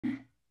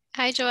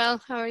Hi,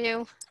 Joelle. How are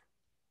you?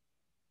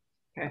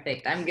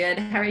 Perfect. I'm good.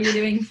 How are you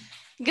doing?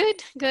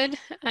 Good, good.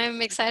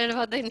 I'm excited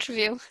about the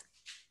interview.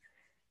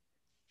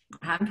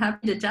 I'm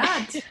happy to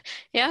chat.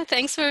 Yeah,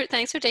 thanks for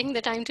taking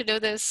the time to do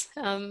this.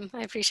 I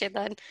appreciate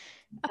that.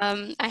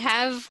 I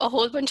have a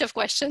whole bunch of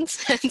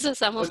questions, and so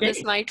some of this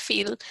Okay. might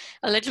feel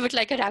a little bit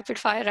like a rapid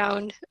fire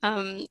round.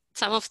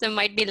 Some of them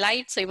might be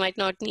light, so you might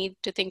not need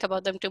to think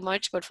about them too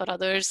much, but for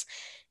others,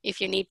 if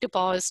you need to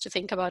pause to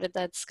think about it,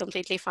 that's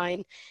completely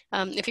fine.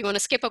 If you want to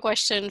skip a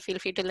question, feel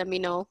free to let me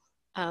know.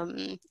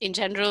 In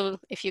general,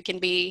 if you can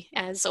be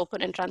as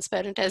open and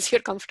transparent as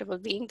you're comfortable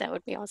being, that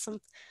would be awesome.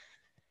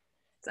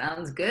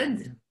 Sounds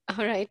good.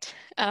 All right.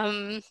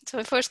 So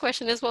my first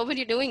question is, what were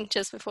you doing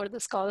just before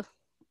this call?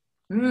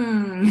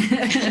 Hmm.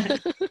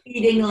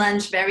 Eating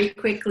lunch very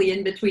quickly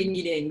in between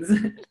meetings.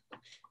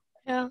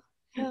 Yeah,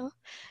 yeah.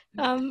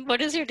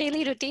 What is your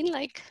daily routine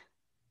like?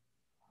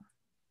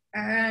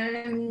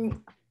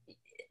 Um,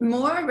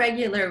 More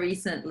regular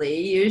recently.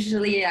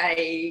 Usually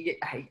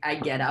I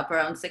get up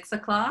around 6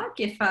 o'clock.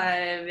 If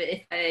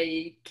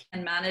I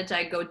can manage,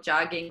 I go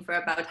jogging for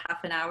about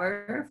half an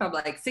hour from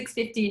like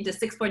 6:15 to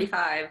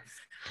 6:45.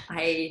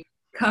 I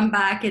come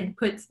back and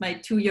put my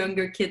two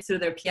younger kids through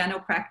their piano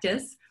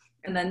practice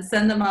and then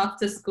send them off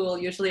to school,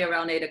 usually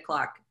around 8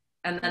 o'clock.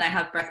 And then I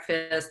have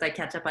breakfast, I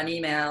catch up on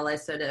email, I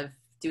sort of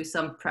do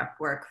some prep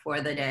work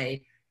for the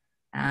day.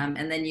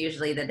 And then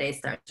usually the day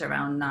starts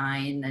around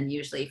 9, and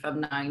usually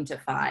from 9 to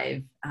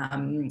 5.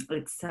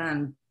 It's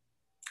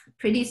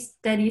pretty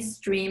steady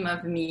stream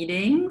of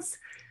meetings.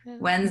 Yeah.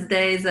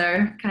 Wednesdays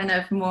are kind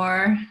of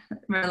more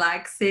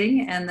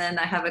relaxing, and then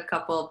I have a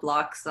couple of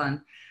blocks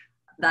on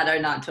that are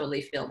not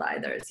totally filled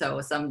either.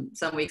 So some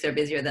weeks are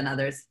busier than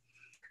others.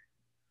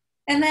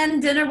 And then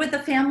dinner with the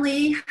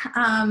family,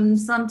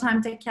 some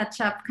time to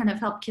catch up, kind of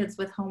help kids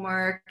with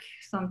homework,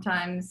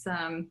 sometimes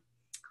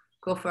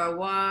go for a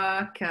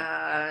walk,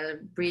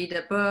 read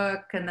a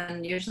book, and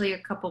then usually a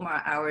couple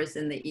more hours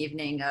in the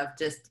evening of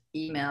just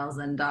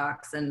emails and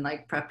docs and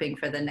like prepping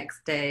for the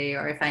next day,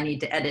 or if I need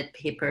to edit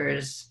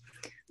papers,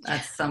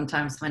 that's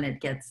sometimes when it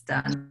gets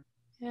done.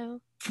 Yeah,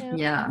 yeah,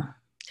 Yeah.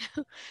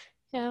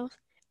 yeah.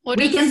 What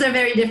Weekends is, are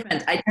very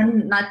different. I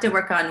tend not to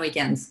work on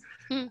weekends,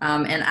 hmm,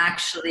 and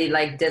actually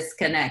like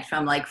disconnect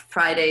from like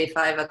Friday,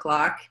 5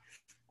 o'clock,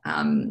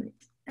 um,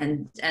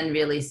 and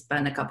really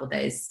spend a couple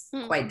days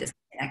hmm, quite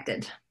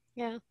disconnected.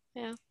 yeah,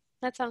 yeah.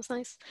 That sounds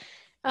nice.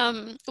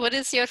 What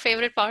is your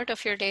favorite part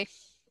of your day?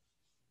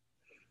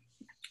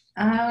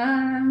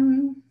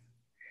 Um,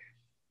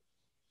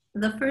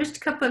 the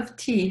first cup of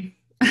tea.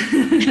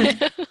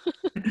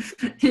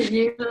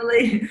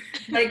 Usually,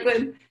 like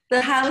when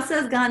the house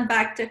has gone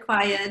back to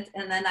quiet,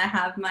 and then I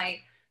have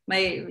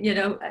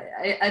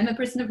I'm a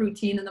person of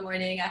routine in the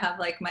morning. I have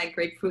like my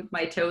grapefruit,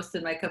 my toast,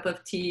 and my cup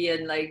of tea,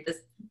 and like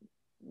just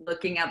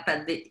looking up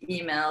at the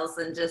emails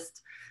and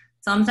just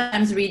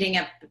sometimes reading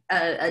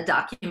a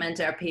document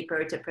or a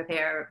paper to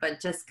prepare,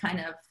 but just kind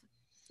of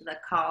the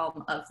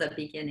calm of the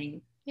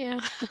beginning. Yeah,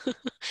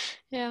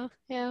 yeah,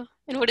 yeah.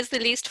 And what is the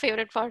least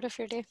favorite part of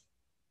your day?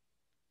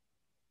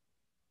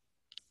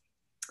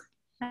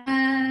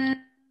 Uh,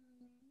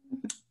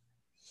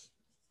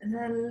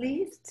 the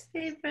least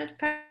favorite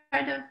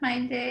part of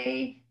my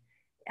day,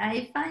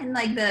 I find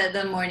like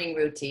the morning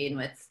routine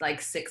with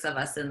like six of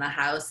us in the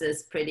house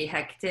is pretty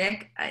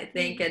hectic, I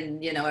think, Hmm.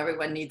 and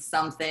everyone needs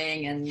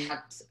something and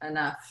not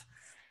enough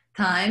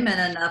time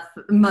and enough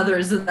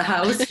mothers in the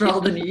house for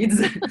all the needs.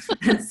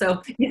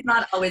 So it's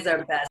not always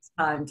our best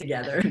time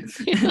together.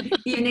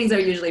 Evenings are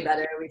usually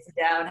better. We sit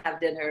down,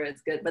 have dinner,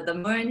 it's good. But the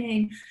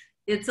morning,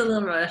 it's a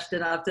little rushed,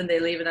 and often they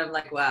leave, and I'm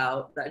like,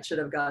 wow, that should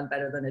have gone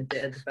better than it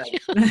did. But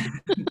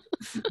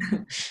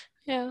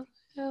Yeah,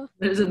 yeah,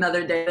 there's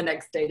another day the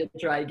next day to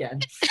try again.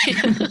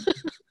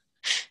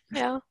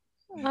 yeah.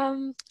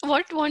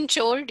 What one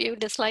chore do you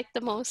dislike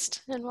the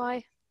most and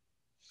why?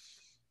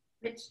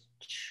 Which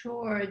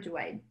chore do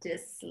I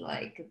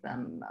dislike the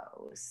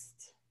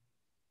most?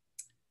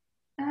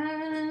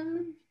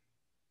 Um,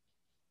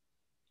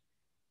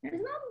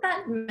 there's not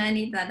that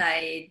many that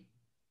I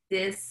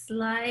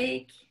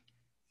dislike.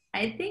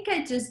 I think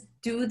I just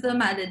do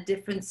them at a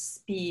different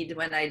speed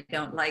when I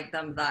don't like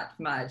them that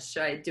much.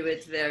 So I do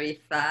it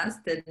very fast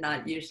and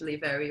not usually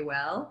very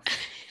well,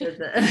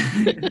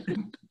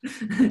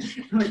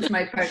 which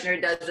my partner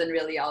doesn't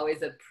really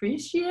always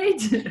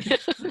appreciate.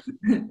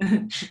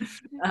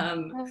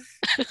 um, Yeah,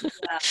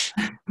 yeah.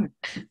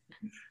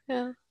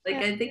 yeah, Like yeah,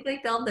 I think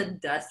like all the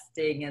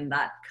dusting and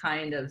that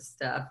kind of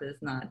stuff is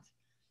not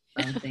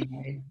something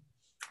I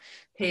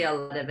pay a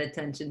lot of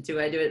attention to.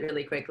 I do it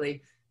really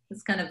quickly.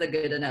 It's kind of the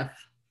good enough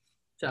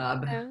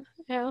job. yeah,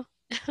 yeah.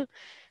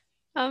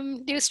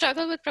 Do you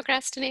struggle with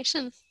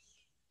procrastination?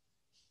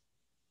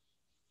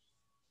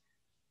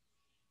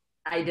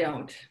 I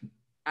don't.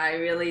 I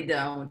really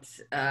don't.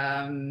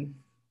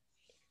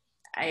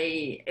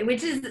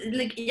 Which is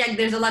like, yeah,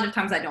 there's a lot of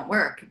times I don't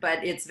work,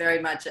 but it's very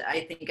much,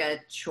 I think, a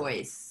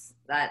choice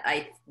that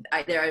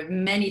there are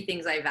many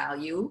things I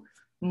value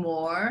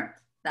more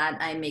that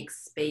I make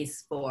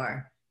space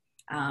for.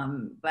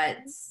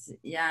 But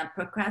yeah,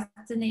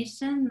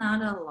 procrastination,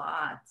 not a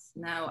lot.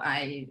 No,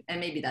 and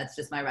maybe that's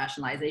just my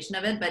rationalization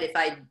of it. But if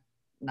I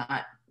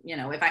not,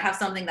 if I have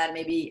something that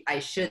maybe I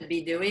should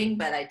be doing,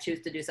 but I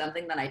choose to do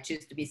something, then I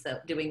choose to be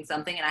doing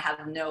something, and I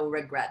have no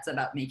regrets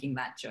about making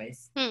that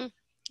choice.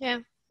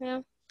 Yeah,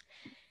 yeah.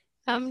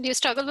 Do you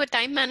struggle with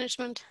time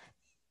management?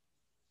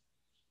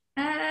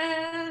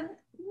 Not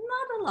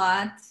a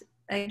lot.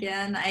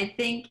 Again, I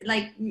think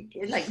like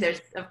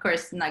there's of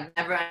course like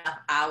never enough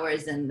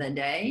hours in the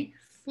day,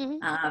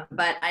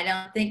 but I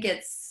don't think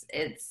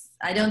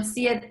I don't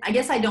see it. I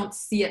guess I don't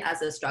see it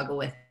as a struggle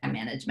with time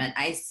management.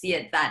 I see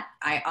it that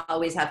I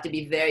always have to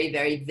be very,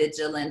 very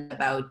vigilant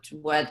about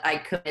what I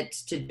commit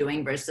to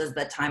doing versus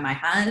the time I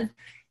have,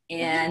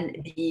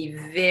 and be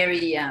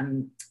very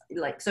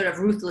like sort of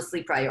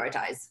ruthlessly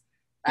prioritize.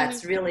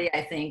 That's really,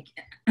 I think,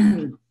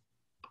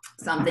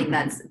 something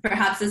that's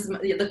perhaps is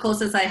the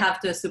closest I have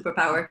to a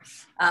superpower.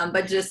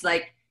 But just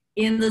like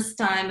in this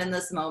time, in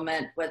this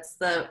moment, what's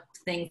the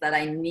things that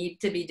I need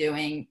to be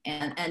doing,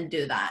 and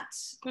do that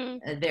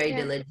very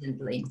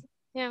diligently.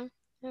 Yeah.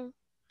 Do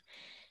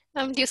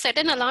you set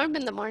an alarm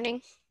in the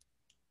morning?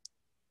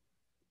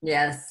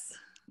 Yes.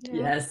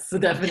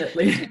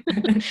 Definitely.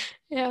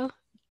 Yeah.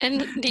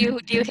 And do you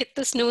hit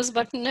the snooze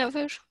button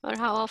ever, or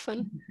how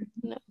often?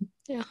 No.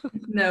 Yeah.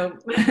 No,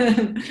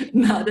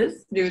 not a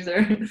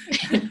snoozer.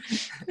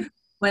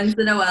 Once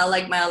in a while,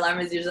 like my alarm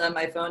is usually on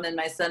my phone, and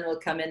my son will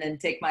come in and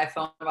take my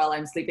phone while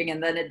I'm sleeping,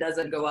 and then it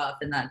doesn't go off,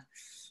 and that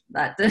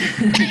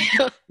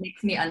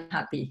makes me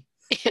unhappy.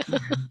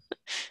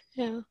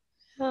 Yeah.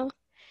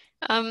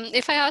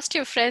 If I asked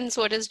your friends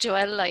what is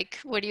Joelle like,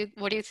 what do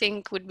you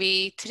think would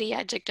be 3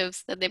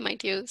 adjectives that they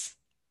might use?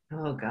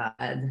 Oh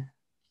God.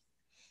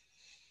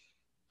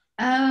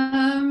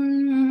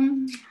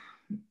 Um,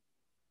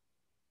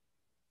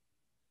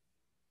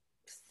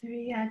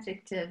 3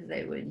 adjectives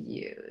they would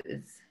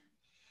use.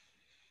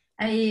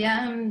 I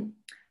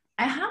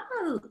have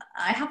a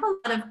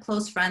lot of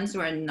close friends who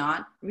are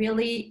not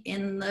really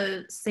in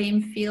the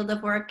same field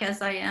of work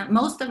as I am.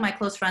 Most of my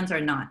close friends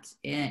are not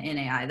in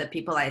AI. The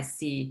people I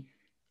see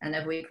and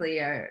of weekly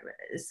are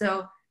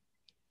so.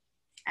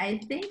 I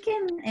think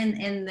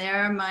in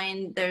their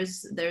mind,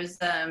 there's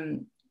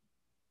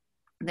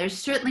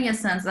certainly a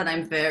sense that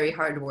I'm very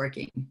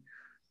hardworking.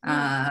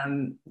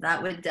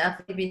 That would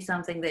definitely be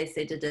something they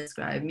say to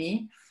describe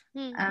me.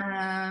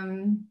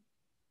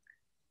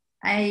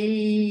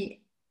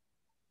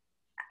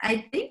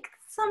 I think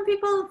some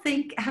people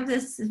have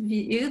this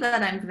view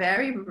that I'm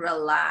very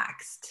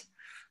relaxed,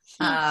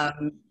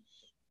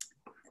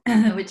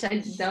 which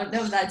I don't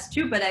know if that's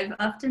true, but I've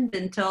often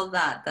been told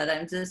that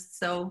I'm just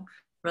so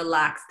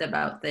relaxed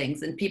about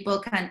things, and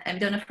people I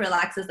don't know if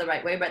relax is the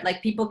right way, but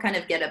like people kind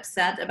of get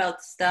upset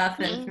about stuff,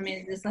 and for me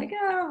it's just like,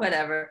 oh,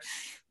 whatever,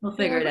 we'll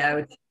figure it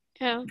out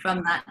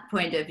from that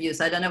point of view.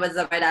 So I don't know what's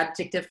the right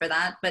adjective for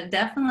that, but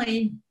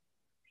definitely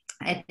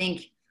I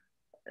think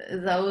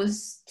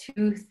those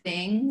 2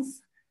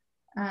 things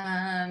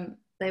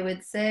they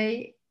would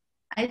say.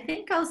 I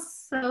think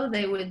also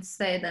they would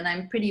say that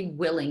I'm pretty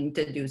willing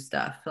to do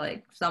stuff.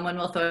 Like someone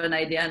will throw an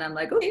idea and I'm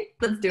like, okay,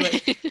 let's do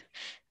it.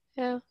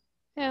 Yeah.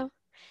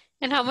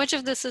 And how much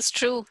of this is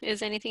true?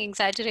 Is anything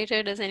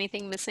exaggerated? Is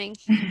anything missing?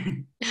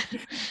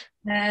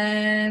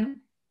 I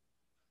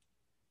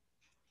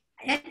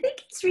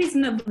think it's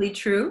reasonably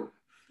true.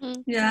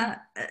 Yeah.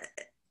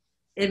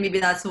 And maybe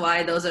that's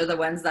why those are the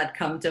ones that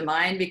come to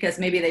mind, because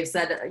maybe they've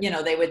said,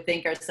 they would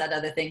think or said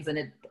other things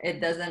and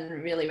it doesn't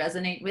really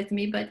resonate with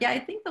me. But yeah, I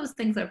think those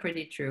things are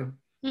pretty true.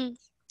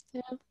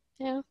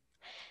 Yeah.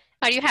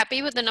 Are you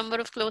happy with the number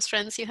of close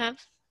friends you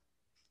have?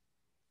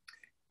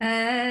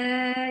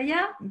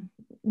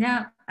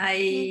 Yeah.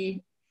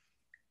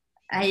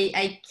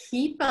 I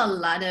keep a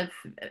lot of,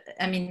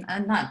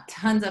 not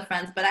tons of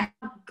friends, but I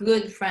have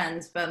good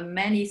friends from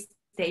many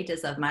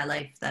stages of my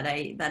life that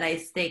I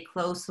stay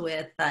close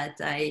with, that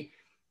I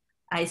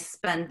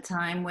spend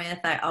time with,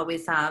 I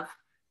always have,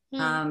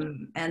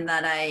 and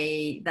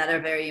that are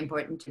very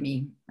important to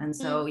me. And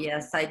so,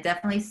 yes, I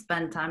definitely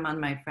spend time on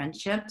my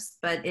friendships,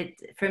 but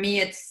for me,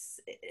 it's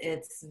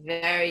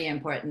very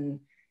important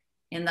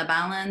in the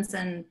balance.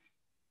 And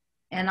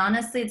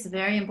honestly, it's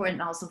very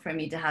important also for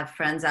me to have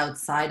friends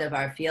outside of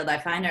our field. I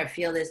find our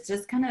field is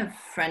just kind of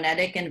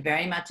frenetic and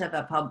very much of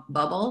a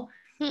bubble.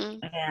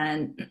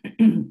 And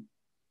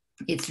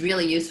it's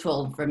really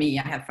useful for me.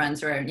 I have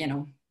friends who are,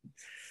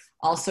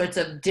 all sorts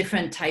of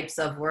different types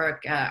of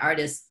work,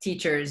 artists,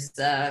 teachers,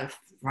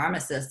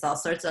 pharmacists, all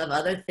sorts of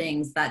other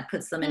things that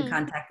puts them in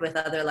contact with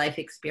other life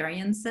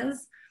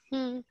experiences.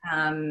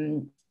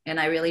 And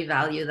I really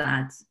value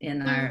that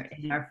in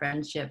our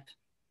friendship.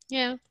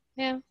 Yeah.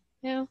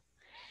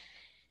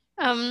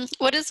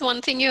 What is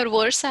one thing you're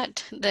worse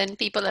at than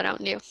people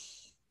around you?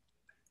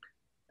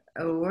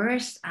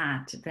 Worse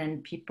at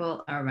than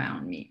people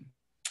around me.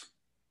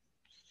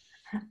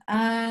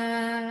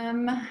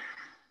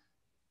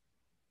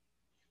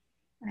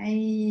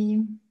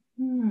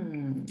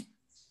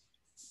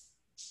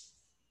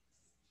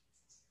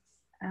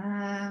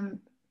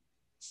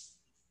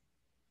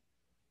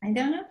 I I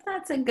don't know if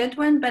that's a good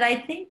one, but I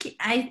think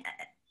I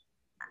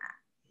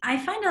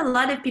find a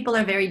lot of people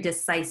are very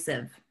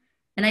decisive.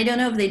 And I don't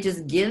know if they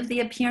just give the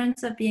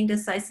appearance of being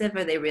decisive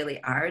or they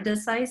really are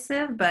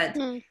decisive. But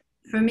Mm,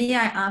 for me,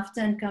 I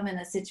often come in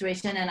a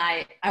situation and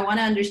I want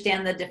to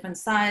understand the different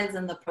sides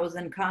and the pros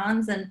and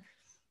cons. And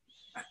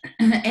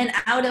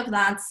out of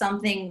that,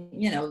 something,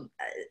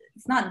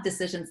 it's not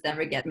decisions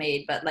never get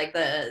made, but like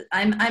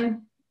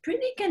I'm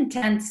pretty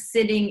content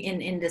sitting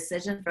in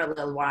indecision for a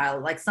little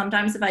while. Like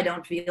sometimes if I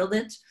don't feel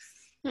it,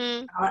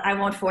 mm, I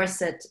won't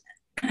force it.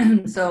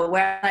 So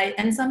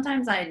and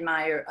sometimes I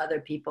admire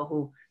other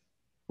people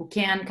who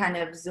can kind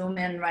of zoom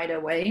in right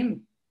away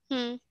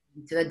mm,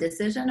 to a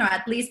decision, or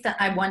at least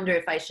I wonder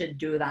if I should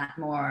do that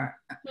more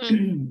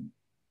mm.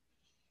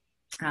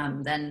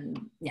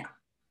 than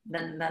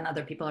than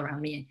other people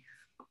around me.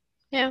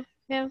 Yeah,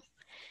 yeah.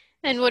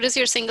 And what is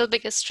your single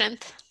biggest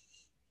strength?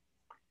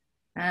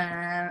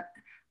 Uh,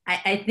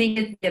 I think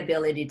it's the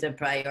ability to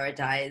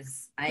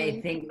prioritize. I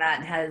Mm, think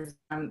that has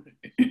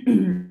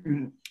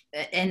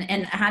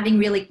and having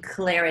really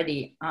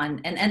clarity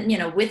on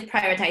and with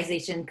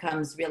prioritization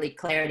comes really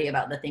clarity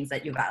about the things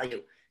that you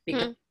value,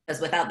 because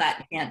mm, without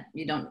that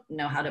you don't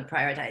know how to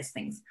prioritize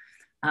things.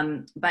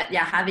 But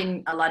yeah,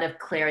 having a lot of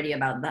clarity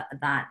about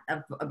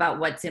about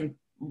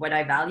what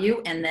I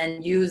value, and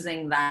then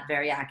using that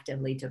very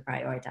actively to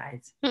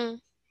prioritize. mm.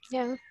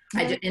 Yeah,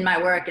 yeah. In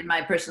my work, in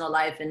my personal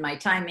life, in my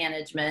time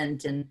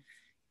management, and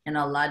in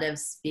a lot of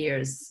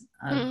spheres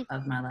Mm,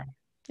 of my life.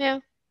 yeah,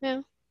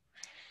 yeah.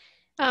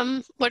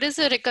 What is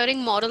a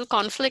recurring moral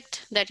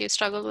conflict that you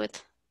struggle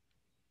with?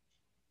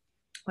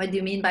 What do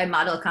you mean by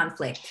model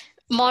conflict?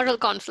 Moral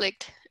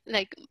conflict,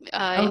 like in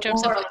Oh,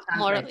 terms of moral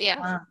moral, conflict.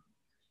 yeah.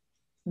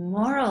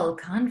 Moral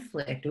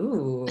conflict.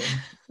 Ooh.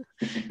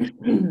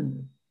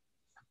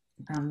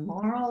 A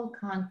moral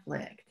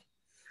conflict.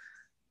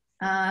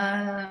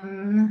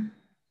 Um,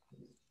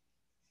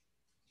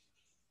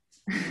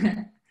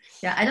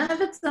 yeah, I don't know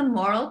if it's a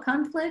moral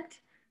conflict,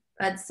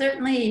 but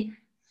certainly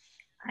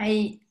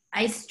I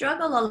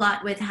struggle a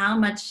lot with how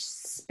much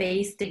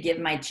space to give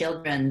my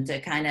children to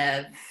kind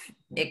of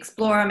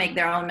explore, make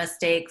their own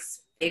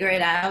mistakes, figure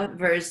it out,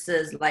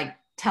 versus like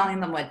telling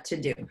them what to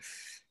do.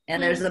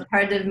 And Mm, there's a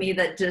part of me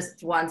that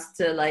just wants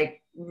to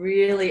like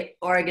really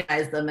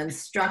organize them and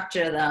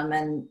structure them,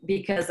 and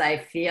because I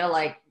feel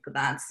like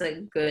that's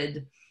a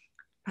good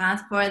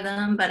path for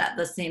them, but at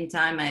the same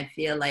time I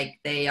feel like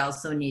they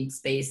also need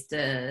space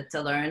to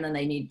learn, and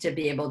they need to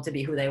be able to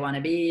be who they want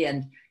to be.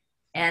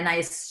 And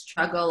I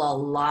struggle a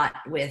lot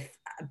with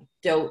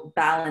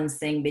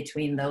balancing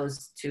between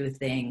those two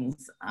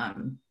things.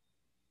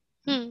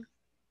 mm,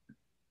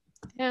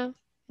 yeah,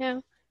 yeah.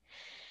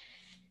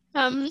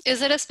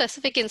 Is there a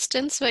specific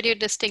instance where you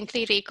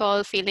distinctly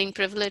recall feeling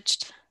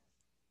privileged?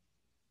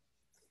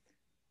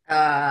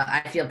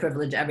 I feel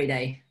privileged every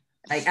day.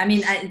 Like, I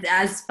mean,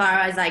 as far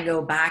as I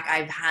go back,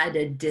 I've had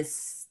a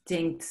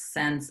distinct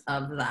sense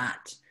of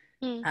that.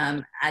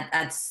 Mm,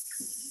 At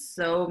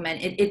so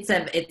many,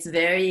 it's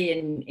very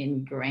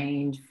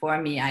ingrained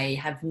for me. I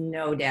have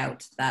no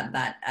doubt that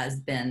that has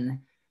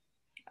been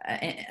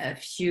a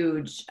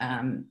huge,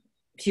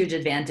 huge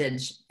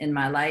advantage in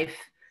my life.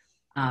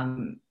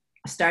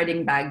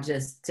 Starting back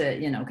just to,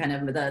 kind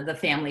of the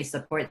family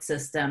support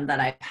system that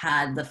I've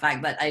had, the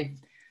fact that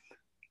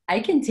I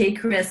can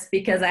take risks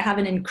because I have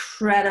an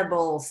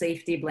incredible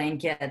safety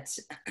blanket.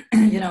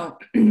 I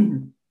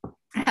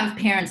have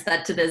parents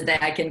that to this day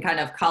I can kind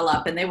of call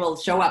up and they will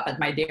show up at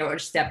my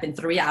doorstep in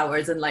 3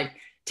 hours and like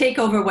take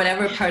over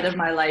whatever part of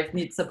my life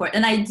needs support.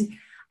 And I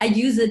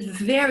use it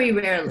very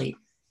rarely,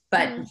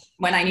 but mm,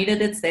 when I need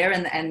it, it's there.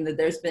 And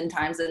there's been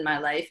times in my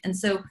life. And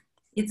so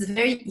it's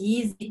very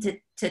easy to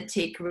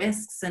take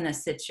risks in a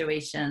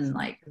situation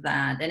like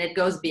that. And it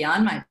goes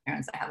beyond my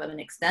parents. I have an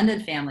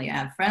extended family, I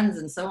have friends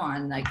and so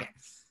on, like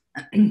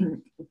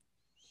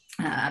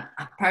a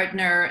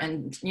partner,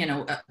 and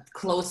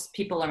close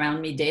people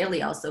around me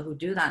daily also who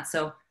do that.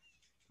 So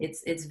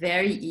it's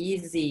very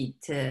easy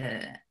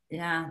to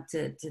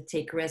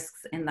take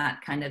risks in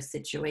that kind of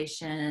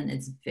situation.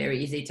 It's very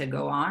easy to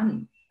go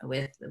on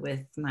with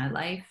my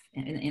life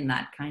in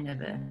that kind of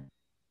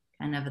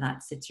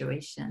that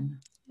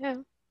situation. yeah,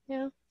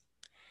 yeah.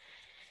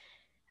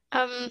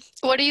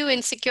 What are you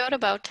insecure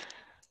about?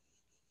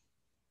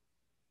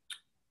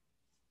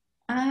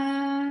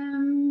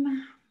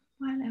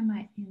 What am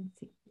I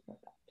insecure about?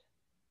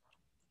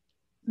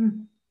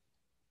 Hmm.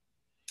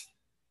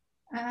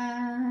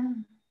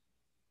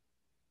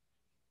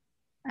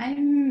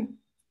 I'm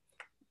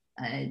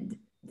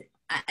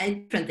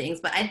different things,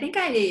 but I think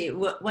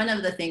one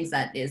of the things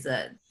that is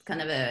a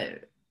kind of a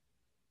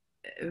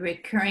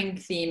recurring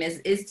theme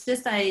is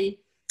just I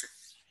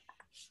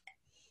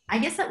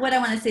guess that what I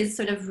want to say is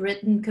sort of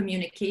written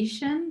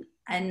communication.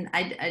 And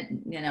I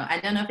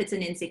don't know if it's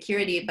an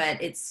insecurity,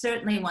 but it's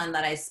certainly one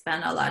that I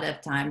spend a lot of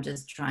time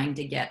just trying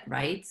to get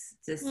right.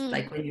 Just Mm,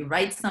 like when you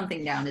write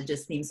something down, it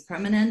just seems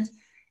permanent.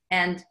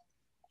 And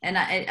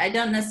I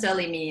don't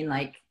necessarily mean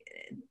like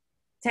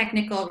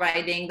technical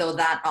writing, though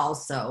that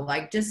also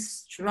like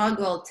just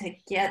struggle to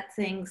get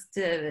things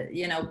to,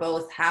 you know,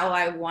 both how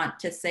I want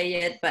to say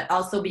it, but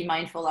also be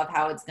mindful of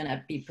how it's going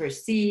to be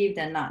perceived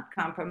and not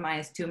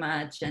compromise too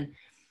much. And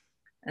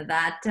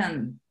that,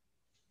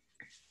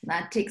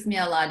 that takes me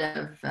a lot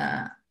of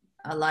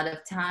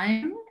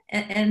time.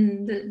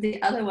 And the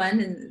other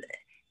one,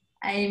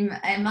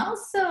 I'm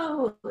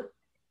also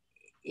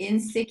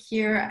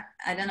insecure.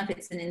 I don't know if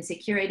it's an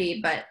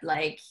insecurity, but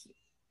like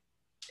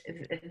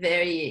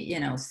very, you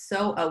know,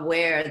 so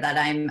aware that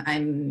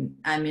I'm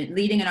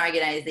leading an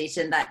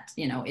organization that,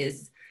 you know,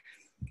 is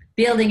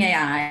building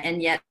AI, and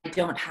yet I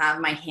don't have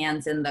my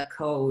hands in the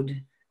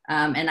code,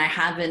 and I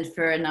haven't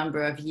for a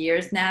number of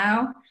years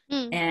now.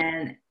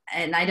 Mm.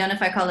 And I don't know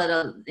if I call it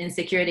an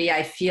insecurity.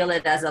 I feel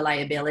it as a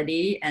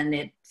liability,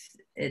 and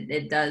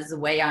it does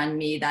weigh on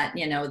me that,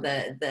 you know,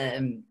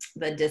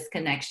 the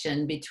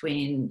disconnection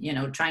between, you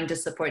know, trying to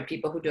support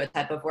people who do a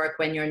type of work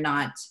when you're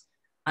not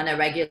on a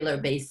regular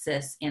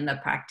basis in the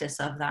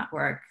practice of that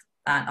work.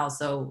 That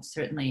also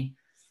certainly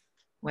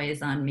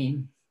weighs on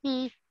me.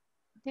 Mm.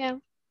 Yeah.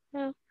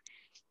 Yeah.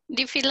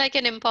 Do you feel like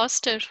an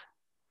imposter?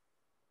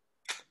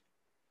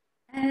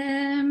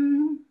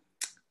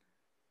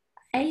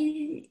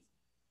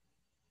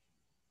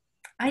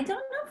 I don't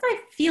know if I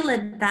feel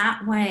it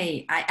that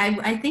way.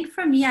 I think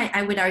for me,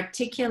 I would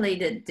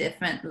articulate it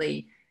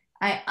differently.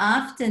 I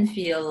often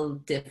feel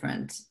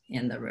different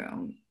in the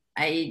room.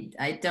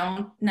 I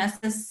don't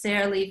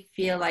necessarily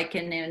feel like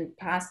an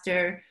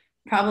imposter,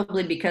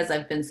 probably because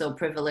I've been so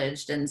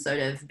privileged and sort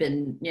of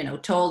been, you know,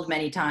 told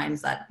many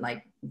times that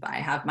like I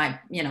have my,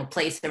 you know,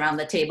 place around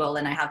the table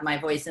and I have my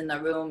voice in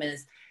the room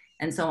is,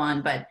 and so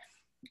on. But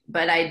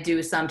I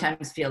do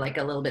sometimes feel like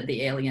a little bit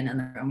the alien in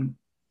the room.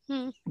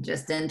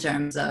 Just in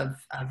terms of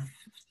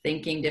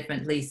thinking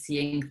differently,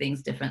 seeing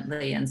things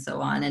differently, and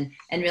so on, and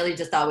really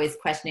just always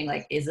questioning,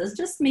 like, is this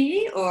just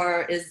me,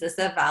 or is this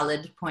a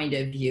valid point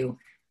of view?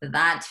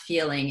 That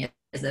feeling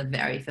is a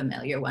very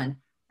familiar one,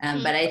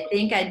 but I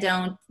think I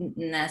don't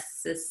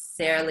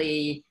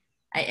necessarily.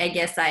 I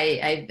guess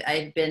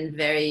I've been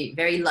very,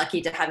 very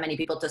lucky to have many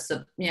people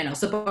to, you know,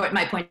 support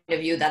my point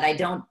of view, that I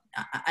don't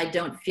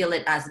feel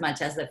it as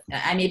much as if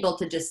I'm able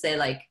to just say,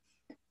 like,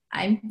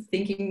 I'm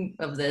thinking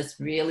of this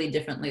really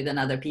differently than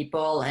other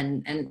people.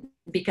 And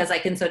because I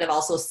can sort of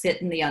also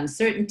sit in the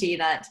uncertainty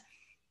that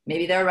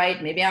maybe they're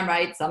right, maybe I'm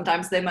right.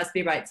 Sometimes they must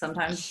be right.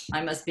 Sometimes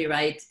I must be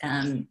right.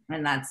 And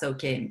that's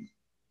okay.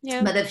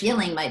 Yeah. But the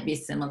feeling might be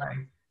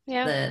similar.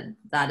 Yeah.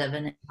 That of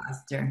an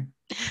imposter.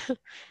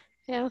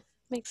 Yeah,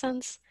 makes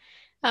sense.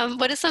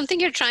 What is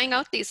something you're trying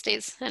out these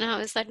days, and how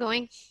is that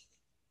going?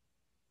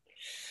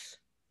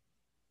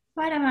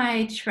 What am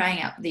I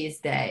trying out these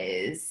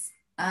days?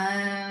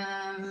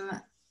 I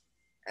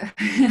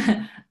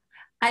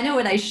know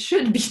what I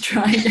should be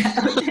trying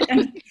out.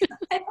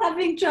 I'm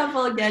having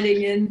trouble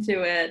getting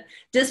into it,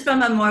 just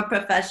from a more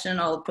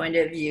professional point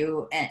of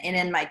view. And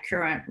in my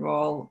current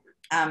role,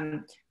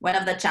 one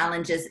of the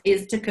challenges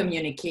is to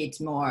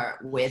communicate more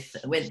with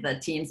the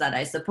teams that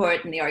I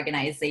support in the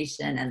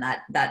organization, and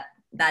that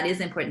is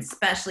important,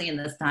 especially in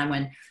this time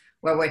when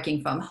we're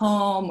working from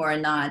home, we're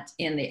not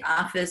in the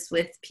office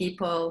with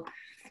people.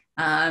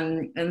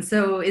 And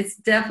so it's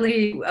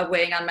definitely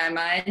weighing on my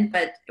mind,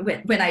 but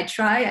when I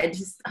try,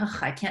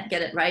 I can't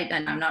get it right,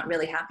 and I'm not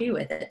really happy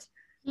with it.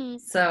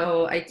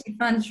 So I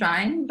keep on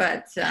trying,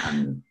 but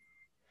I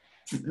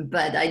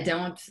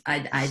don't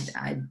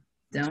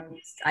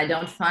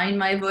find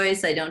my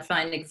voice. I don't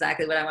find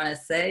exactly what I want to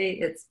say.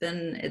 It's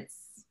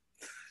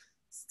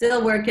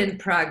still work in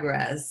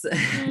progress.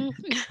 And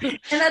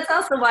that's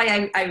also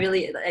why I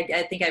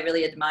think I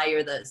really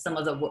admire some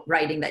of the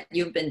writing that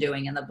you've been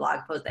doing and the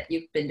blog posts that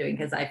you've been doing,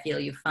 because I feel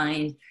you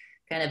find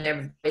kind of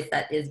a voice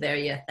that is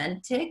very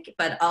authentic,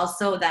 but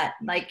also that,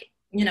 like,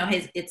 you know,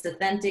 it's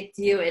authentic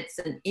to you. It's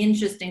an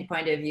interesting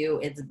point of view.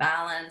 It's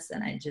balanced.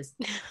 And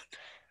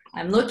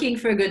I'm looking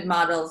for good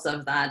models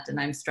of that, and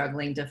I'm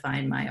struggling to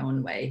find my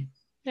own way.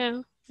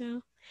 Yeah. Yeah.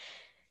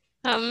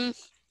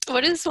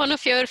 What is one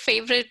of your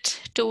favorite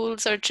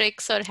tools or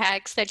tricks or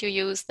hacks that you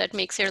use that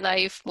makes your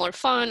life more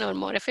fun or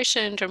more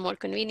efficient or more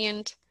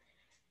convenient?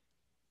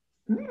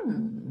 A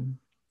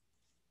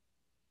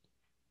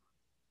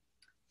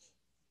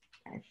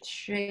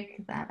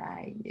trick that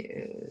I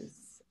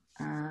use.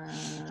 I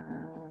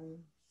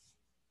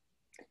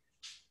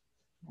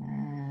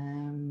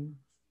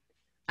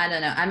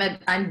don't know.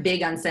 I'm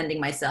big on sending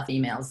myself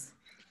emails.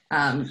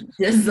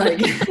 Just like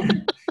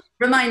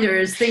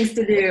reminders, things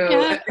to do.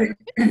 Yeah.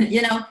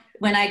 You know,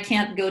 when I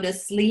can't go to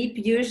sleep,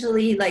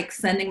 usually like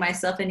sending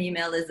myself an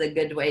email is a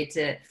good way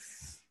to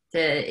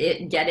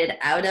get it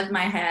out of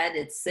my head.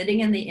 It's sitting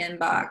in the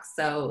inbox,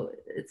 so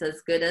it's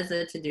as good as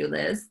a to-do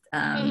list.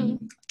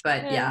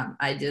 But yeah,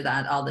 I do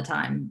that all the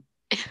time.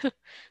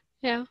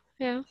 Yeah.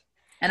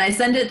 And I'll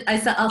send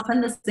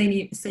the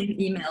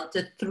same email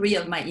to 3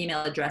 of my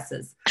email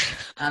addresses.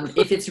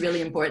 If it's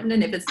really important,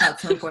 and if it's not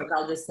so important,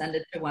 I'll just send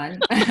it to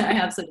one. I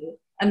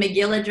a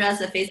McGill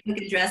address, a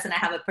Facebook address, and I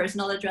have a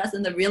personal address.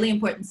 And the really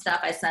important stuff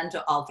I send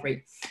to all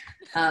three.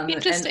 And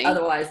Interesting.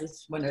 otherwise,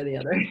 it's one or the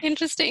other.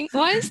 Interesting.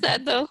 Why is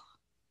that though?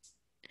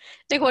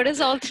 Like, what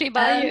does all three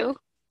buy you?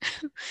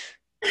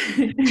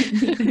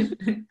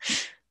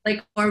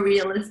 Like more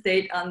real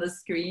estate on the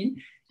screen,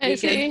 I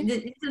because see. you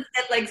just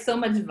get like so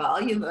much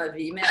volume of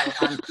email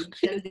on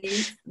each of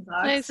these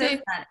I boxes see.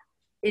 that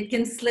it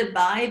can slip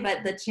by,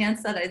 but the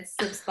chance that it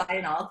slips by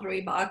in all three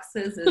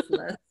boxes is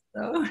less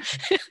so.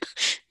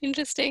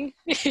 Interesting.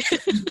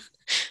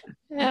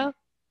 Yeah.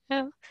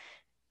 Yeah.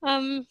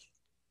 Um,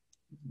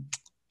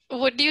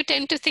 what do you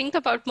tend to think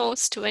about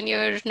most when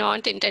you're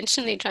not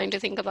intentionally trying to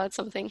think about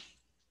something?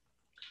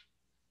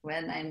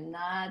 When I'm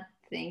not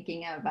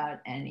thinking about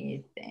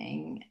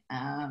anything,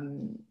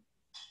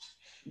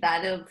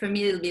 that for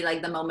me, it'll be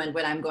like the moment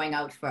when I'm going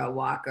out for a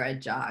walk or a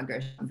jog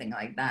or something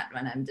like that,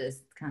 when I'm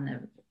just kind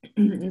of,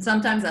 and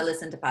sometimes I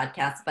listen to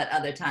podcasts, but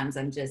other times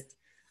I'm just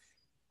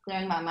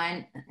clearing my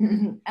mind.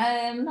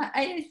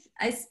 I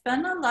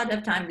spend a lot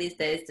of time these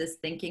days just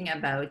thinking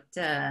about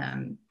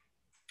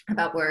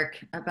work,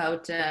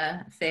 about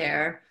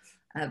fair,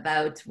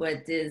 about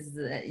what is,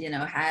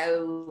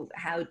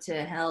 how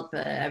to help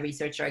a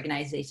research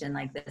organization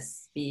like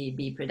this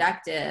be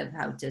productive,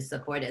 how to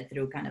support it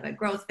through kind of a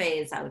growth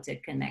phase, how to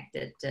connect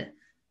it to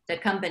the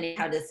company,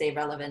 how to stay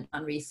relevant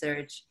on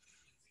research.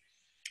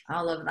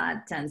 All of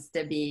that tends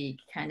to be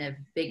kind of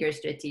bigger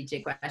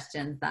strategic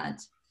questions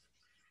that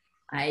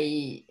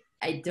I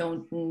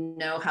don't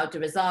know how to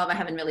resolve. I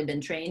haven't really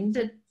been trained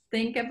to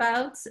think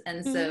about,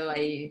 and so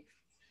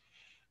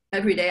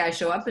every day I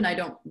show up and I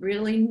don't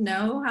really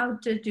know how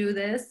to do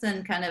this,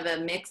 and kind of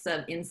a mix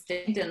of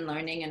instinct and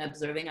learning and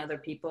observing other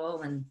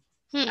people, and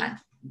Hmm.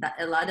 that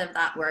a lot of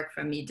that work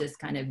for me just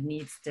kind of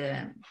needs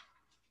to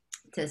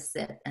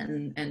sit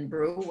and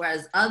brew,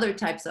 whereas other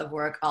types of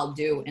work I'll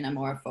do in a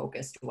more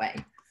focused way.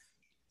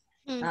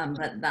 Hmm.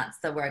 But that's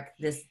the work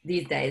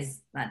these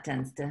days that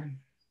tends to,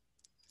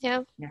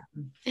 Yeah.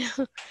 yeah.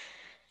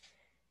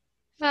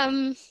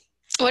 Um,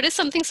 what is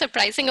something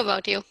surprising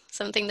about you?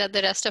 Something that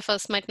the rest of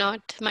us might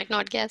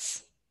not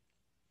guess.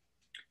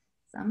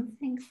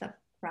 Something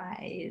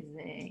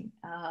surprising.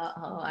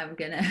 I'm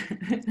gonna.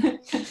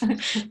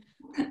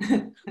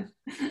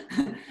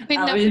 We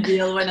I'll know.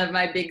 reveal one of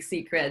my big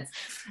secrets.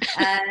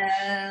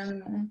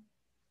 Um,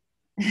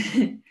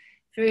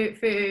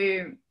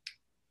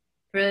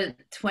 for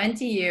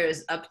 20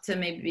 years, up to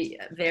maybe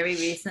very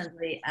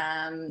recently,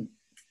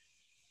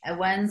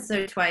 once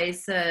or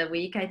twice a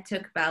week, I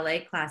took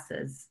ballet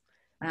classes.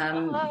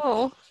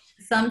 Oh,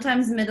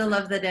 Sometimes middle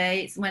of the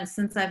day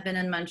since I've been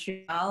in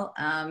Montreal,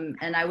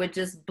 and I would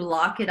just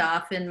block it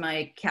off in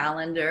my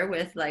calendar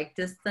with like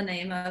just the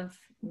name of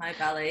my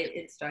ballet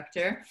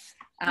instructor.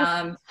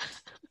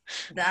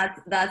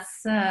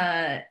 That's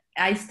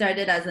I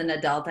started as an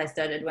adult. I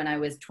started when I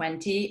was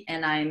 20,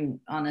 and I'm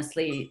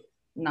honestly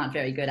not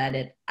very good at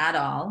it at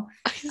all.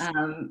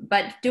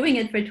 But doing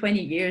it for 20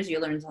 years, you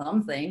learn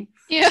something.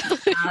 yeah.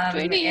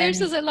 20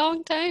 years is And a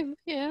long time.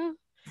 Yeah.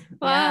 yeah,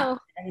 Wow.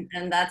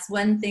 and that's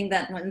one thing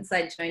that once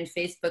I joined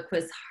Facebook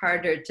was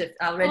harder to,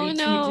 Oh already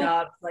two no.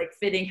 jobs, like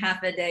fitting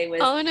half a day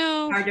was Oh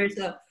no. harder.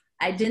 So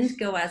I didn't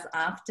go as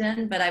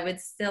often, but I would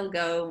still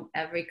go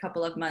every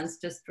couple of months,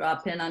 just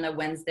drop in on a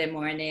Wednesday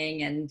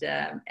morning,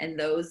 and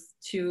those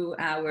 2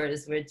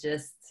 hours were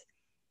just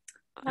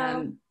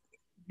Wow.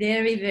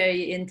 very,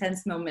 very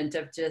intense moment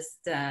of just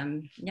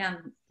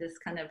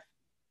just kind of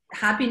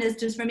happiness.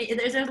 Just for me,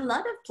 there's a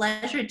lot of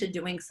pleasure to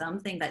doing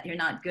something that you're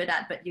not good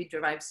at but you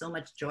derive so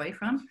much joy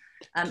from,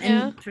 Yeah.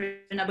 and for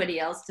nobody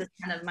else, just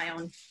kind of my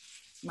own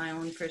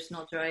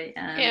personal joy.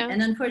 Yeah.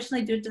 And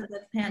unfortunately, due to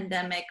the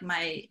pandemic,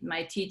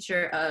 my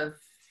teacher of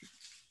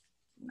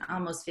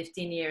almost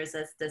 15 years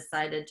has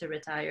decided to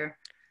retire,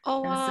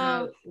 Oh and wow.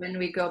 so when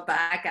we go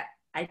back,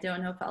 I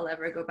don't know if I'll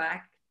ever go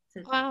back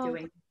to Wow.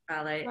 doing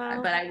ballet.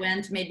 Wow. But I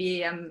went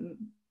maybe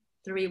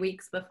 3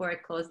 weeks before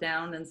it closed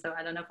down, and so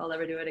I don't know if I'll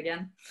ever do it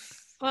again.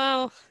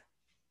 Wow.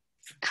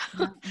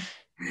 Yeah.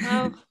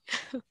 Wow.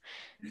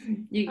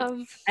 you,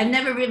 Um, I've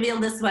never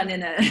revealed this one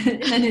in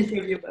in an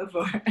interview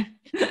before.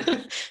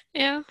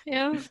 yeah,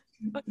 yeah.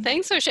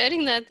 Thanks for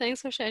sharing that.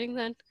 Thanks for sharing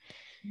that.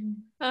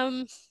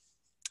 Um,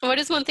 what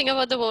is one thing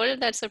about the world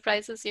that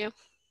surprises you?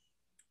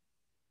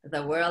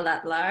 The world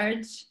at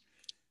large.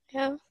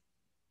 Yeah.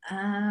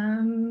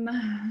 Um,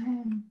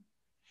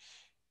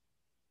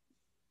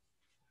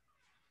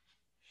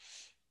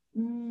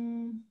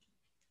 mm,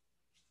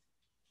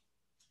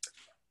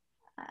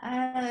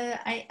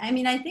 I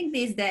mean, I think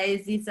these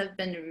days these have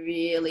been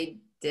really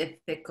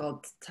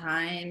difficult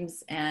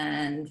times,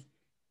 and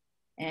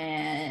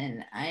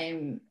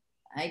I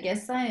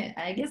guess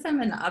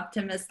I'm an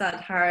optimist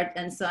at heart,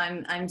 and so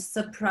I'm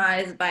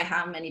surprised by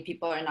how many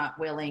people are not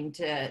willing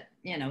to,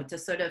 to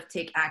sort of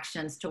take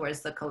actions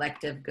towards the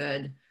collective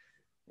good,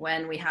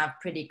 when we have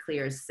pretty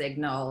clear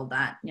signal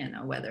that,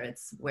 whether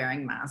it's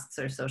wearing masks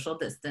or social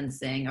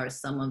distancing or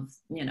some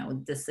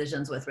of,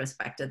 decisions with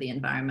respect to the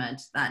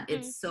environment, that Mm,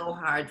 it's so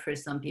hard for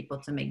some people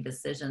to make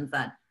decisions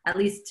that at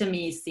least to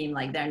me, seem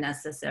like they're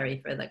necessary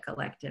for the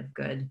collective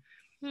good.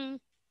 Mm.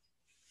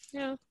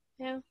 Yeah,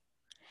 yeah.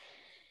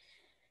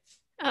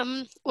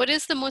 What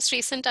is the most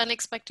recent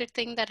unexpected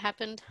thing that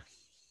happened?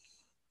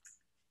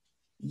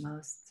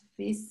 Most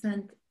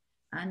recent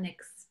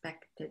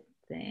unexpected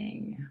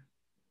thing.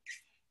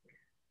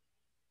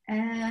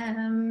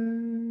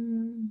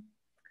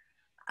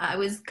 I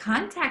was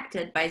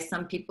contacted by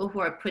some people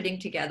who are putting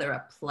together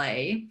a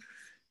play,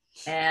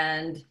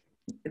 and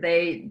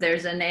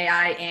there's an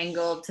AI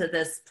angle to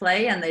this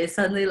play, and they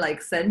suddenly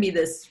like send me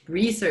this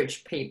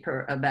research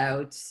paper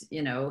about,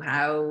 you know,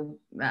 how,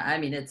 I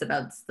mean, it's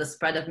about the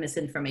spread of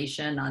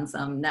misinformation on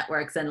some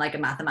networks and like a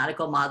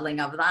mathematical modeling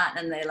of that,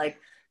 and they like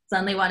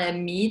suddenly want to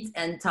meet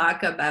and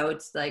talk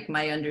about like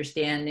my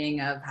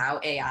understanding of how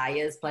AI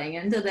is playing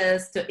into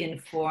this to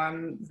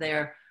inform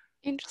their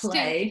Interesting.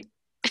 play.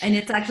 And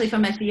it's actually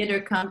from a theater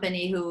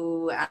company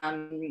who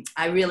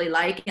I really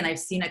like, and I've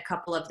seen a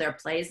couple of their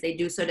plays. They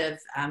do sort of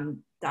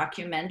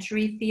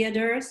documentary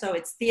theater, so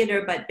it's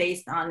theater but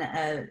based on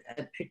a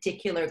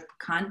particular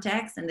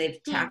context, and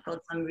they've tackled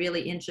some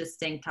really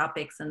interesting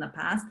topics in the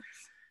past.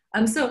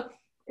 So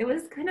it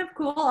was kind of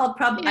cool.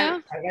 Yeah.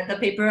 I read the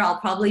paper.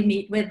 I'll probably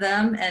meet with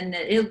them, and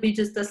it'll be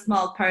just a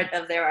small part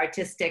of their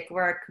artistic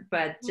work,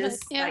 but But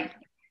just yeah. like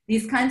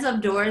these kinds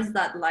of doors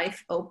that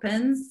life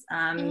opens,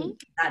 Mm-hmm.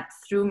 that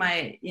through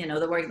my, you know,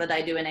 the work that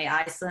I do in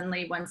AI,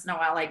 suddenly once in a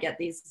while I get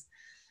these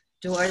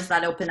doors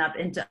that open up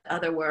into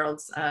other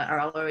worlds, are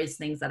always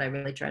things that I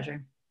really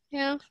treasure.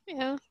 Yeah,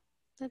 yeah.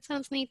 That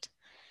sounds neat.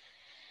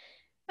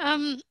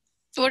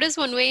 What is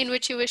one way in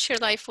which you wish your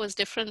life was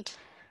different?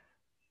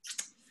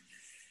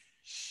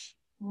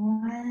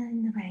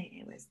 One way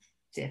it was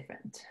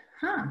different,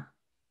 huh?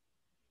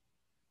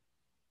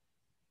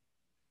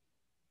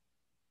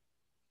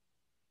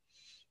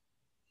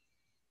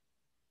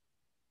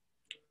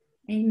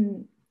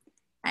 In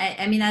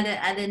I mean,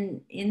 at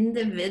an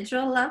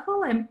individual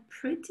level, I'm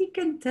pretty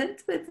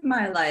content with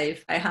my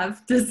life, I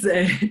have to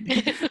say.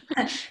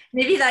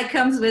 Maybe that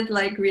comes with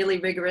like really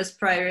rigorous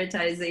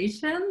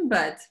prioritization,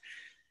 but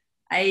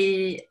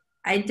I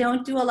I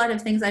don't do a lot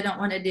of things I don't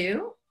want to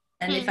do.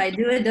 And if I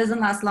do, it doesn't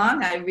last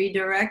long. I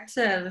redirect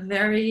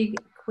very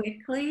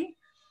quickly.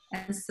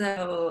 And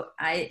so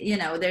you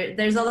know,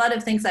 there's a lot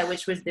of things I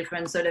wish was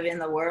different sort of in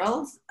the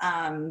world.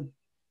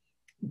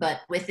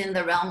 But within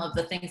the realm of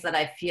the things that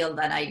I feel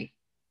that I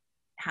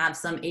have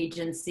some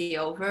agency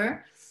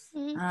over,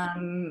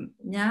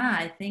 yeah,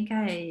 I think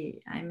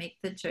I make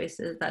the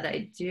choices that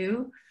I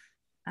do,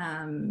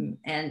 and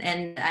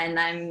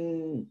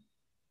I'm,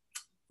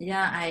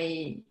 yeah,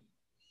 I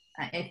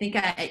think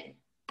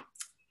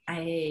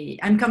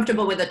I'm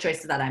comfortable with the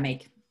choices that I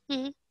make.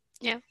 Mm-hmm.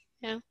 Yeah,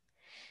 yeah.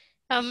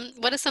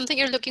 What is something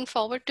you're looking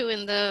forward to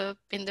in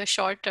the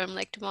short term,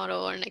 like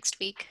tomorrow or next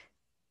week?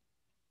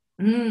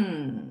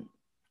 Mm,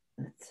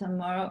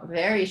 tomorrow,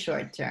 very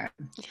short term.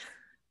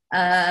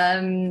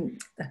 Um,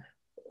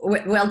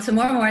 well,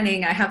 tomorrow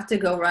morning I have to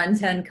go run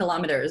 10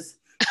 kilometers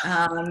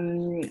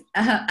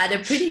at a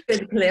pretty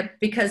good clip,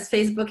 because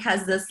Facebook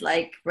has this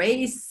like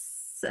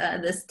race,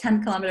 this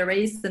 10-kilometer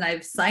race, and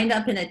I've signed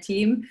up in a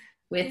team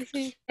with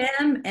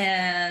Kim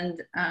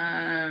and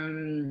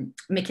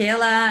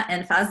Michaela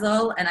and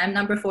Fazol, and I'm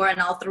number 4, and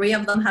all 3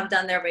 of them have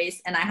done their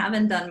race, and I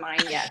haven't done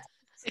mine yet.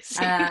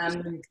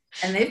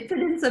 And they've put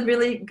in some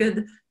really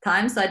good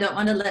time, so I don't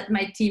want to let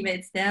my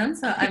teammates down.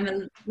 So I'm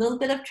a little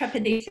bit of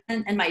trepidation,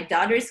 and my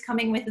daughter's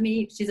coming with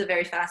me. She's a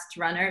very fast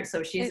runner,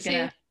 so she's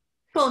gonna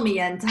pull me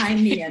in,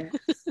 time me in.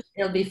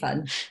 It'll be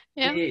fun.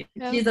 Yeah,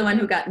 She's the one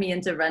who got me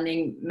into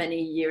running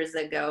many years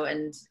ago,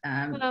 and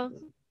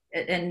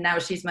now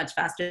she's much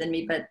faster than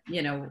me, but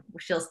you know,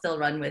 she'll still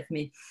run with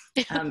me.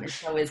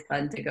 It's always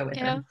fun to go with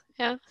her.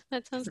 Yeah,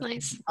 that sounds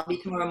nice. I'll be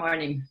tomorrow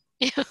morning.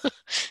 Yeah,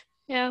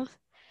 yeah.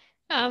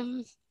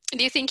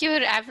 Do you think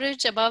you're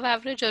average, above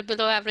average, or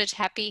below average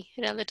happy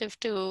relative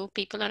to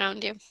people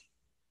around you?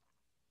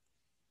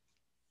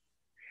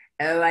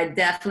 Oh, I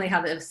definitely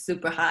have a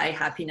super high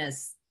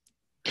happiness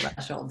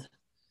threshold.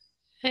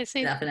 I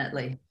see.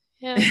 Definitely.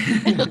 Yeah.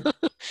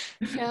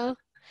 Yeah.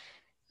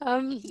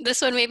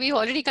 This one maybe you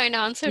already kind of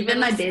answered. Even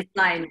my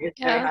baseline is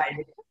very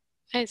high.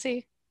 I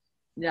see.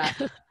 Yeah.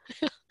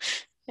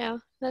 Yeah,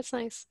 that's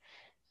nice.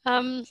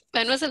 When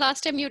was the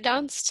last time you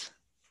danced?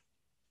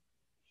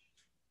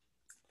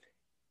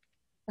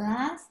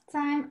 Last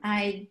time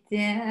I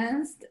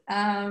danced,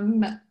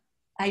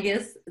 I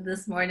guess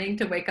this morning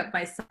to wake up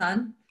my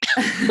son.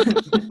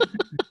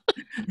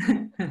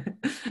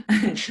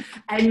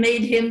 I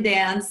made him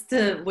dance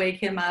to wake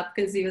him up,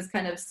 because he was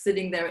kind of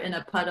sitting there in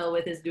a puddle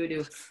with his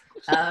doo-doo,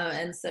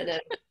 and sort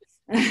of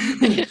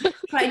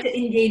tried to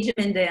engage him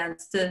in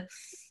dance to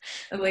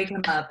wake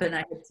him up. And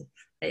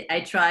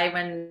I try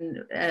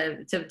when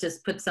to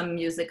just put some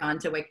music on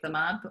to wake them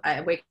up.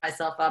 I wake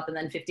myself up, and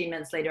then 15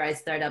 minutes later I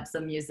start up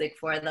some music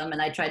for them, and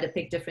I try to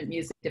pick different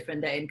music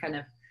different day and kind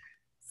of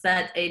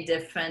set a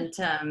different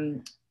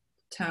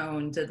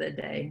tone to the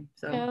day.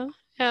 So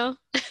yeah.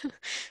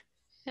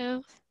 Yeah.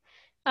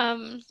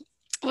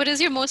 What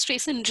is your most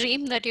recent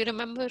dream that you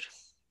remember?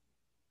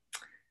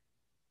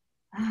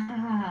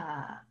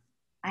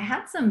 I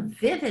had some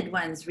vivid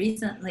ones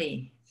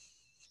recently,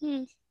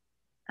 Hmm.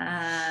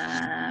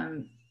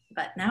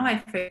 but now I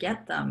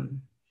forget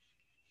them.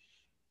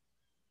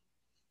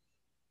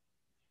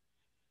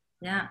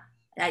 Yeah,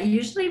 I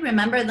usually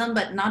remember them,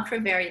 but not for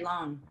very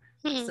long.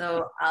 Hmm.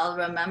 So I'll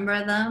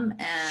remember them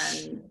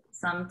and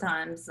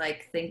sometimes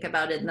like think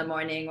about it in the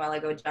morning while I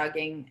go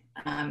jogging.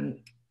 And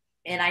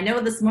I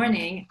know this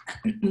morning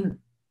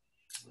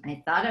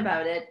I thought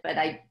about it, but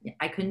I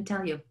couldn't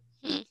tell you.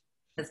 Hmm.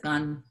 It's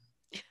gone.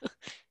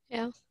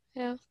 Yeah.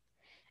 Yeah.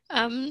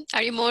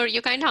 Are you more,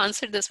 you kind of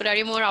answered this, but are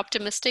you more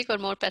optimistic or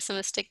more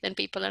pessimistic than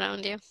people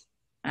around you?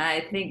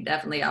 I think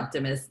definitely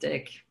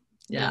optimistic.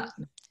 Yeah.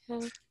 Yeah. Yeah.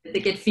 I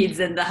think it feeds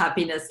in the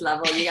happiness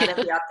level. You got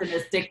to be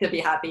optimistic to be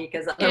happy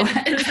because Yeah.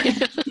 otherwise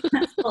it's a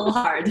little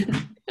hard.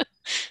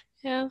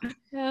 Yeah.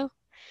 Yeah.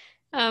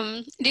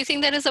 Do you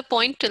think there is a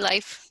point to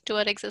life, to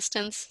our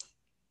existence?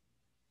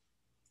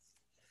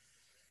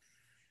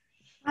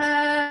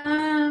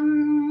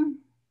 Um,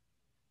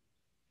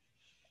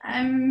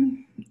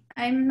 I'm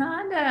I'm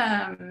not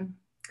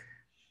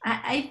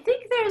I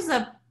think there's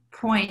a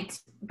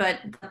point, but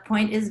the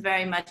point is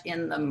very much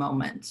in the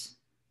moment.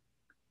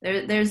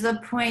 There's a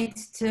point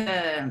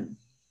to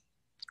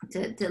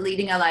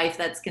leading a life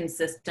that's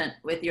consistent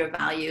with your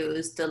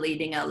values, to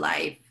leading a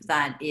life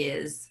that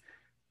is,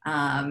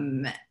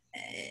 um,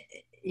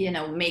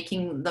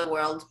 making the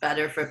world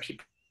better for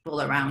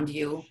people around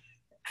you.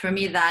 For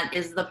me, that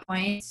is the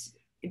point.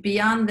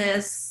 Beyond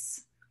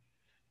this,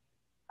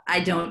 I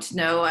don't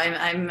know.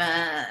 I'm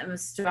a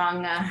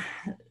strong,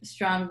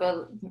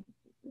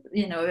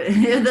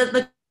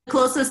 the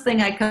closest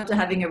thing I come to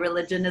having a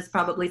religion is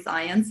probably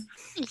science.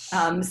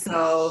 I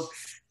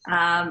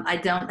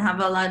don't have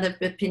a lot of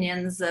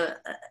opinions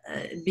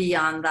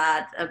beyond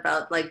that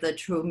about like the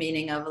true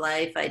meaning of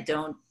life. I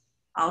don't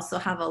also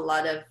have a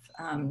lot of,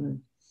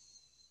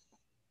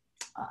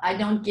 I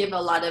don't give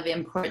a lot of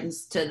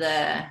importance to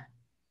the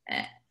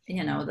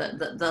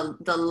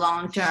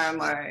long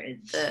term or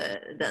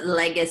the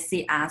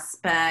legacy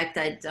aspect.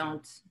 I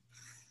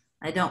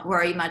don't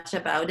worry much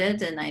about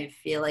it, and I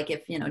feel like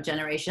if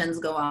generations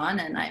go on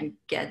and I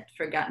get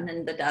forgotten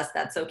in the dust,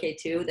 that's okay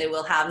too. They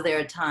will have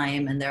their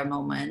time and their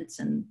moment,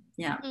 and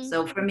yeah. Mm,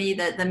 So for me,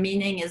 the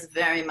meaning is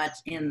very much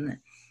in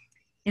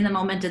the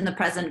moment, in the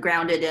present,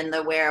 grounded in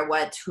the where,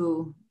 what,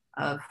 who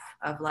of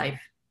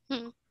life.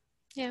 mm,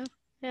 yeah,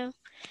 yeah.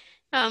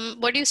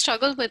 What do you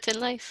struggle with in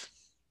life?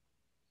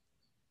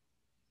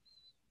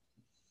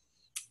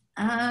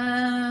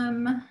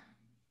 Um,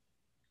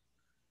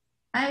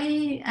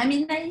 I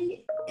mean,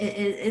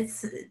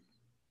 it's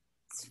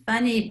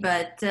funny,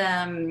 but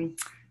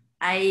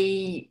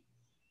I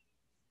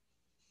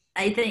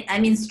I think, I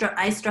mean,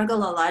 I struggle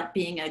a lot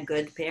being a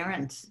good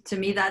parent. To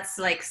me, that's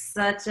like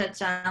such a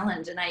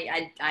challenge. And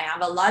I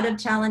have a lot of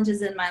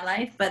challenges in my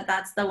life, but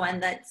that's the one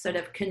that sort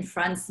of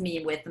confronts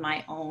me with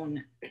my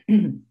own,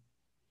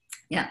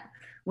 yeah,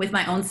 with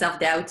my own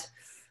self-doubt.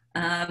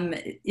 Um,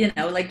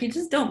 like you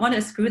just don't want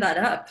to screw that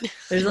up.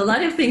 There's a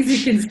lot of things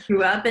you can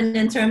screw up. And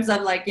in terms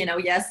of like,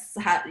 yes,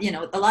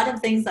 a lot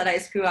of things that I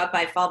screw up,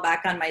 I fall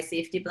back on my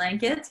safety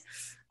blanket.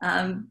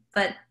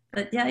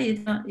 But yeah,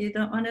 you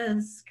don't want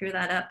to screw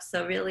that up.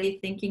 So really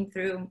thinking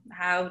through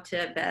how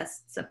to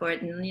best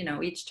support,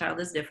 and each child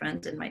is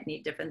different and might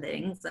need different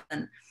things,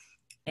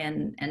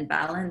 and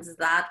balance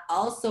that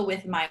also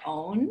with my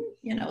own,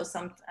 and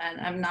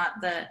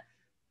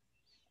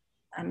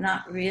I'm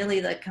not really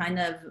the kind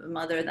of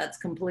mother that's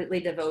completely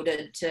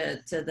devoted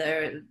to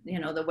their,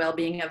 the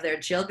well-being of their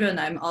children.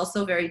 I'm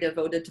also very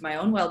devoted to my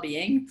own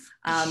well-being,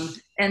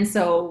 and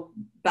so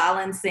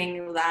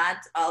balancing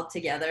that all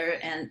together,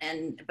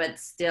 and but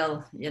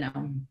still, yeah,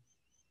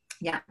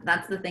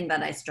 that's the thing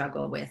that I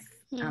struggle with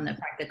Mm, on a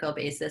practical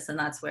basis, and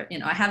that's where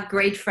I have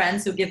great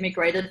friends who give me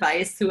great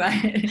advice, who I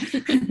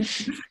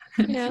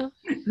yeah,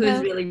 who is yeah,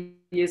 really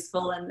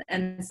useful,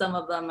 and some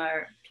of them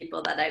are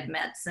people that I've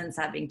met since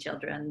having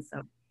children.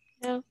 So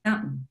yeah,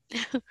 yeah.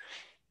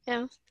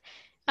 yeah.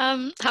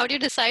 How do you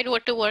decide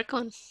what to work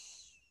on?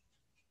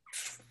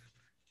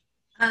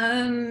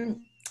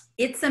 Um,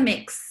 it's a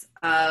mix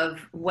of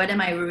what am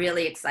I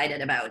really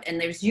excited about,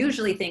 and there's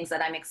usually things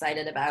that I'm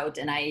excited about,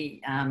 and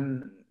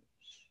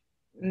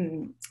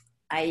mm,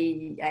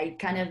 I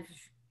kind of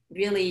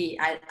really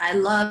I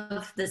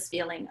love this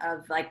feeling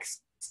of like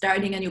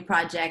starting a new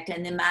project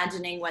and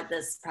imagining what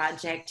this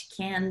project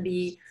can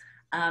be,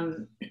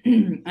 and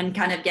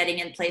kind of getting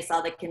in place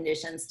all the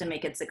conditions to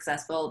make it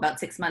successful.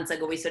 About 6 months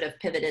ago, we sort of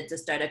pivoted to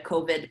start a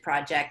COVID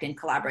project in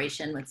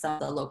collaboration with some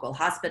of the local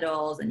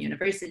hospitals and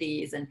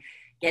universities, and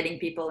getting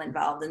people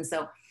involved. And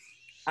so,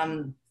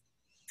 um,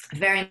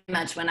 very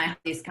much when I have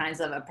these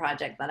kinds of a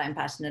project that I'm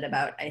passionate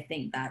about, I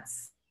think that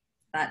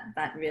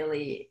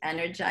really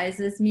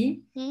energizes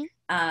me. Mm,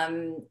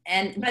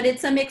 But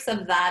it's a mix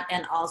of that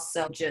and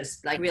also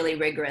just like really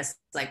rigorous,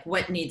 like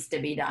what needs to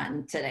be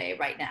done today,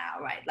 right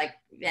now, right? Like,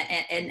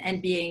 and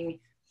being,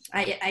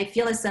 I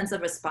feel a sense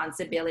of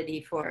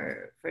responsibility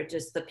for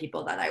just the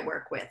people that I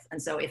work with.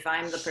 And so if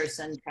I'm the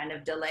person kind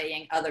of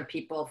delaying other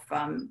people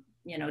from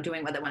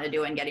doing what they want to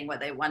do and getting what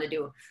they want to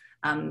do.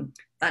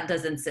 That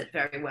doesn't sit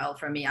very well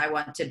for me. I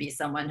want to be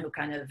someone who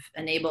kind of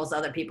enables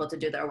other people to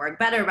do their work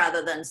better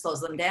rather than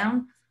slows them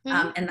down.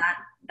 And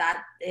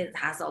that it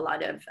has a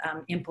lot of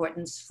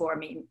importance for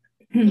me.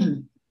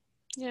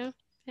 Yeah,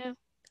 yeah.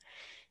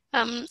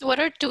 What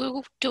are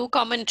two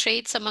common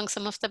traits among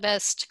some of the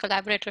best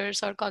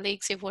collaborators or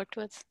colleagues you've worked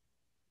with?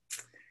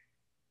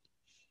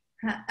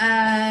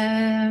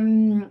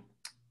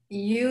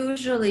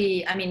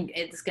 Usually, I mean,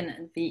 it's going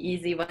to be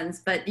easy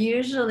ones, but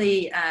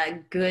usually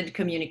good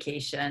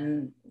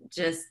communication,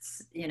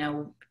 just,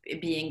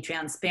 being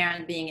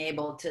transparent, being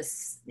able to,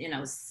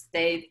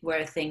 stay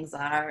where things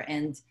are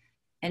and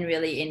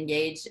really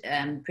engage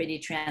pretty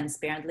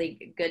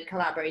transparently. Good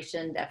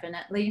collaboration,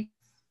 definitely.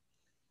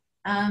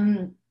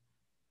 And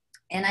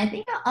I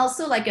think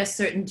also like a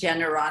certain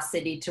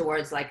generosity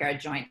towards like our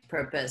joint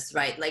purpose,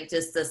 right? Like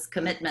just this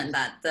commitment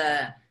that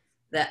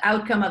the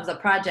outcome of the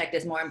project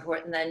is more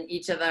important than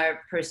each of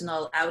our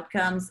personal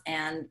outcomes.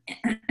 And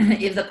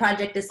if the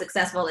project is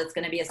successful, it's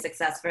going to be a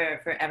success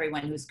for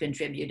everyone who's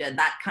contributed.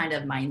 That kind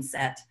of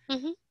mindset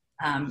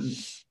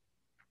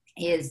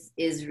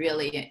is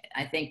really,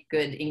 I think,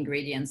 good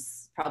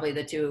ingredients, probably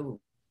the two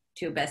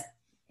best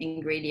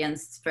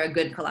ingredients for a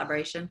good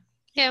collaboration.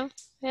 Yeah.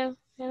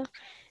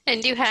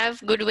 And do you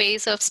have good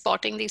ways of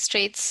spotting these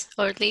traits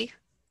early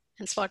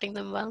and spotting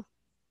them well?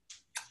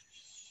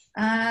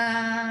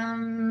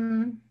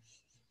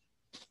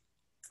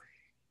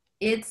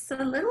 It's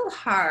a little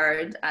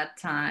hard at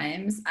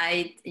times.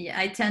 I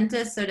tend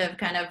to sort of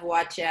kind of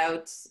watch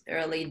out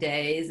early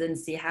days and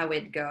see how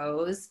it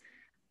goes.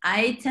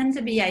 I tend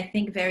to be, I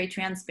think, very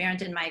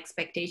transparent in my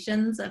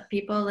expectations of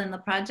people in the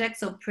project.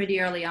 So pretty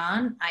early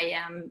on,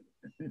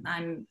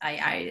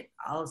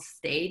 I'll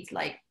state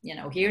like,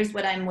 here's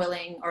what I'm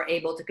willing or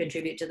able to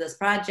contribute to this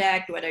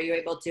project. What are you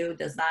able to?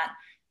 Does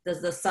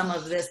the sum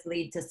of this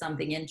lead to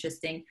something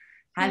interesting?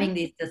 Having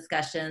these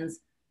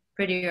discussions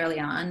pretty early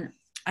on.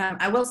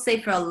 I will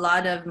say for a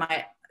lot of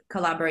my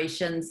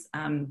collaborations,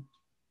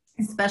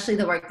 especially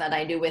the work that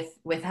I do with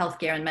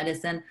healthcare and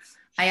medicine,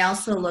 I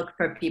also look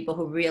for people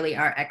who really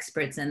are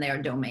experts in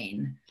their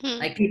domain,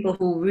 like people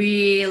who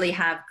really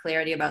have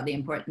clarity about the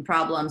important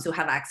problems, who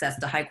have access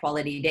to high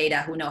quality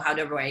data, who know how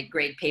to write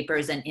great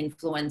papers and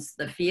influence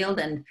the field.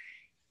 And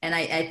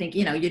I think,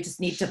 you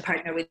just need to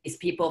partner with these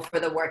people for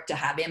the work to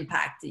have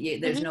impact.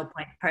 There's no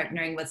point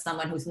partnering with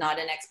someone who's not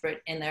an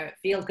expert in their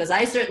field, because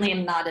I certainly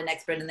am not an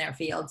expert in their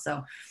field.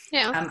 So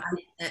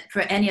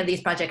for any of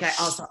these projects, I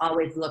also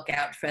always look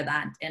out for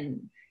that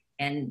and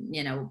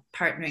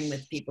partnering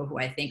with people who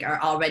I think are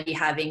already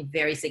having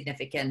very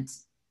significant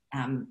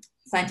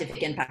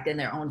scientific impact in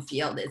their own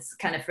field. It's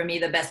kind of, for me,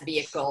 the best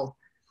vehicle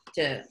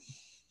to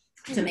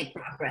make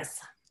progress.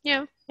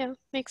 Yeah,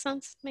 makes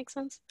sense.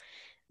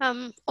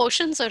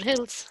 Oceans or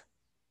hills?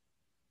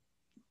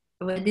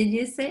 What did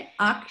you say?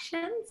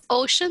 Auctions?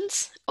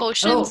 Oceans or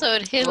hills?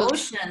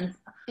 Oceans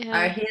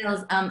or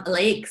hills.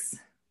 Lakes.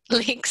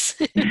 Lakes.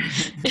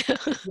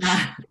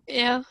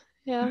 Yeah.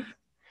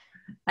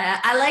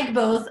 I like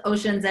both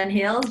oceans and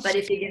hills, but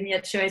if you give me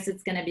a choice,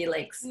 it's going to be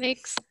lakes.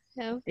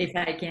 Yeah. If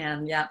I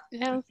can, yeah.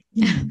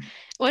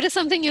 What is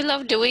something you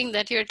love doing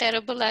that you're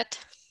terrible at?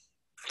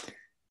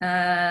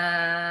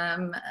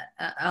 A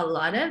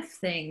lot of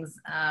things.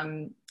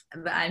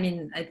 But I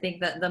mean, I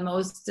think that the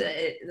most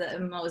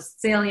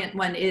salient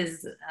one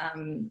is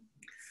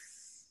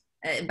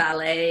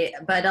ballet,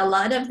 but a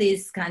lot of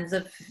these kinds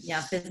of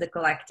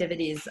physical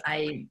activities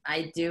I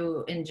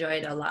do enjoy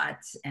it a lot,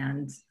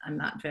 and I'm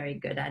not very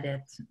good at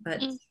it,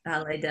 but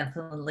ballet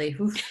definitely.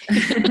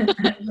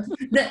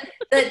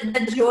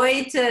 the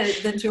joy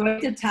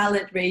to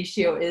talent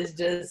ratio is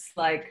just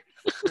like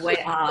way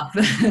off.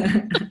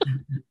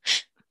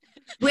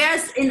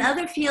 Whereas in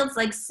other fields,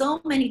 like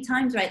so many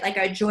times, right, like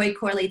our joy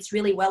correlates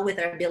really well with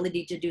our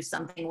ability to do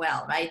something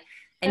well, right?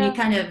 And you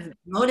kind of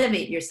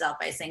motivate yourself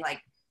by saying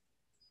like,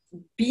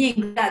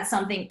 being good at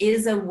something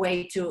is a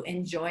way to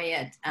enjoy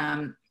it.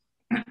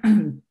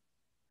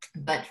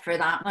 But for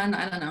that one,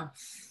 I don't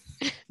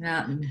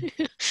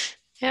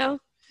know.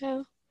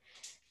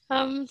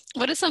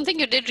 What is something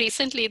you did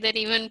recently that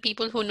even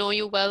people who know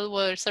you well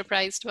were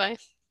surprised by?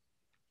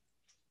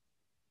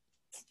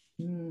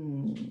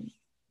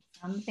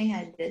 Something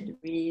I did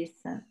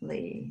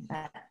recently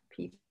that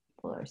people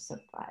are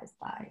surprised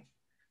by.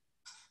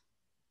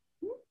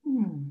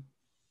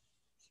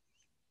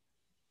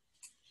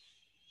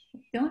 I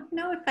don't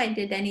know if I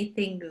did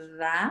anything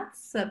that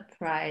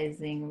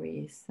surprising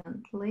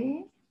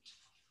recently.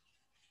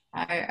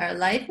 Our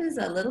life is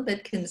a little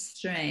bit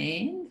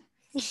constrained.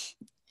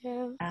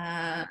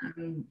 I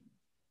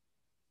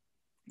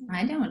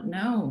don't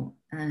know.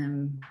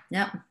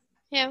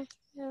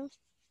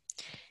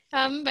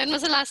 When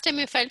was the last time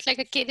you felt like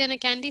a kid in a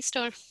candy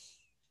store?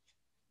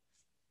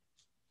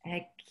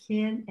 A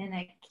kid in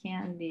a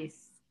candy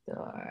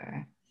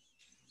store.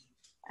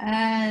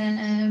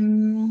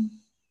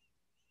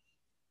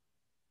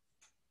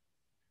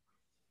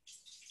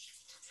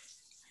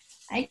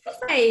 I guess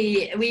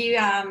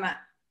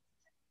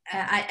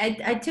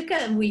I took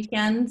a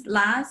weekend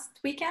last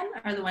weekend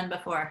or the one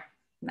before.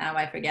 Now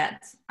I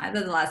forget.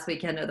 Either the last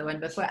weekend or the one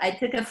before. I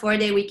took a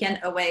 4-day weekend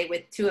away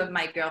with two of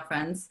my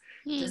girlfriends,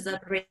 Mm. just the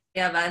three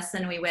of us,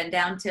 and we went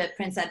down to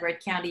Prince Edward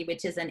County,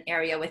 which is an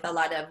area with a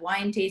lot of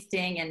wine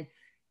tasting. And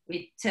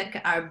we took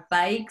our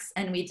bikes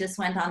and we just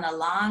went on a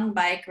long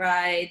bike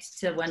ride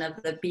to one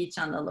of the beach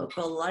on the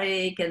local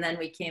lake. And then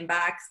we came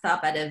back,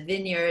 stopped at a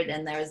vineyard,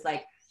 and there was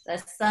like the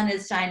sun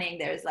is shining.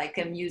 There's like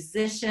a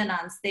musician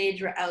on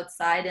stage. We're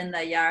outside in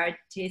the yard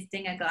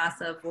tasting a glass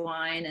of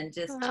wine and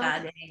just Wow.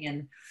 chatting,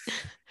 and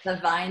the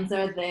vines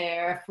are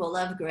there full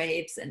of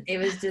grapes, and it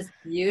was just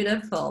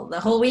beautiful. The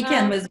whole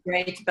weekend Wow. was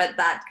great, but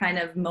that kind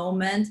of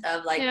moment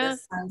of like the Yeah.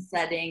 sun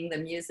setting, the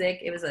music,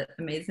 it was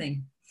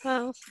amazing.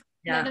 Wow. That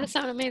Yeah. does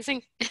sound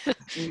amazing.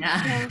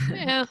 Yeah.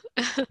 Yeah.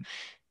 Yeah.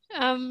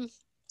 Um,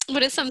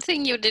 what is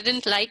something you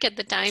didn't like at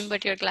the time,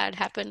 but you're glad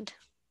happened?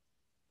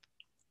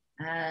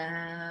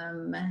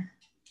 um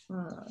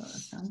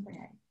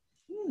Something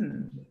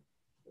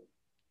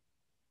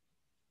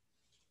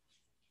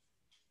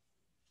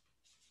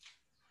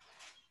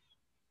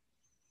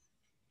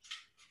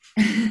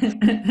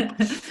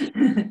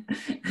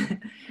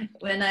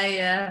when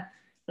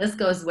this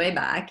goes way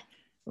back.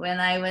 When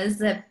I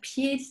was a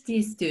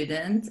PhD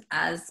student,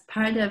 as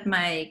part of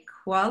my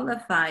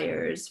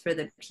qualifiers for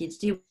the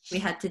PhD, we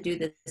had to do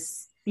this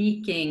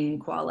speaking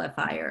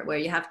qualifier where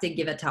you have to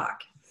give a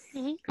talk.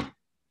 Hmm.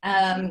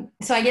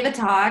 So I gave a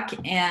talk,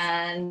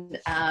 and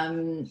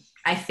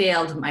I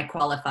failed my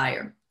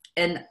qualifier.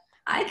 And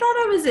I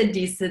thought I was a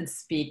decent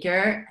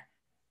speaker.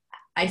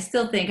 I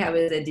still think I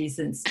was a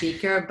decent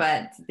speaker,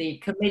 but the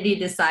committee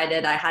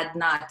decided I had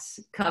not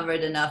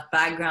covered enough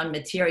background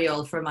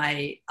material for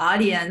my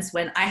audience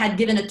when I had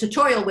given a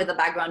tutorial with the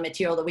background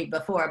material the week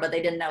before, but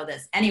they didn't know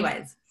this.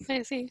 Anyways.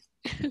 I see.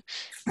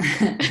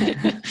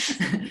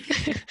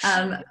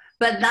 um,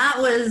 but that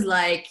was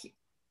like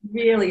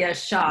really a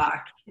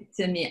shock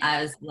to me.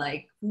 I was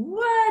like,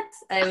 what?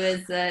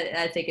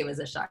 I think it was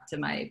a shock to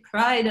my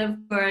pride, of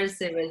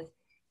course. It was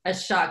a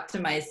shock to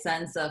my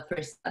sense of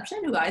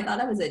perception, who I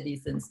thought I was a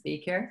decent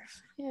speaker.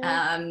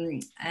 Yeah.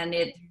 And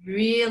it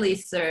really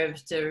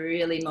served to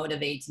really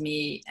motivate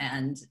me,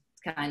 and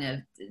kind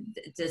of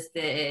just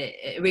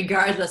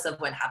regardless of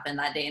what happened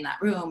that day in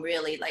that room,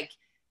 really like,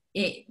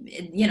 the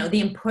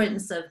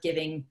importance of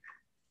giving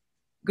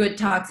good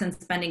talks and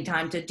spending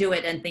time to do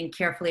it and think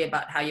carefully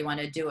about how you want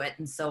to do it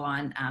and so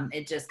on.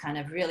 It just kind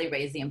of really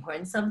raised the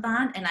importance of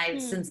that. And I Mm.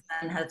 since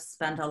then have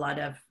spent a lot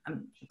of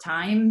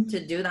time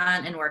to do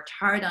that and worked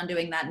hard on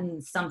doing that,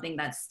 and something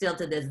that's still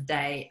to this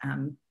day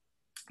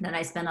that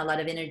I spend a lot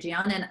of energy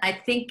on. And I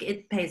think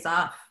it pays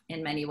off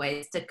in many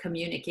ways to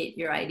communicate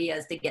your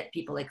ideas, to get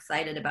people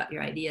excited about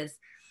your ideas.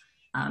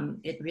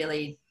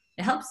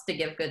 It helps to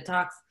give good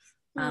talks.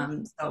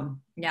 Mm. So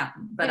yeah,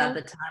 but Yeah. at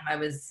the time I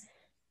was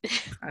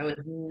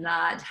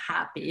not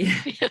happy.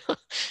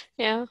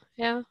 Yeah.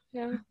 Yeah.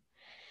 Yeah.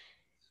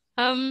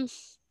 Um,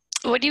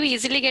 what do you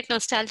easily get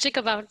nostalgic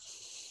about?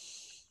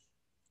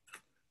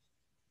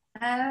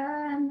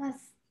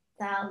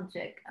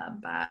 Nostalgic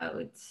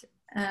about.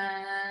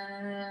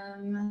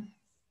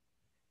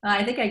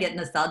 I think I get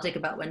nostalgic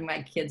about when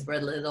my kids were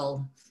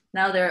little.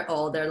 Now they're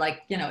old. They're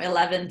like,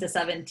 11 to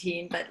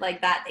 17, but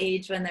like that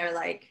age when they're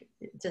like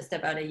just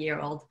about a year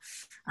old,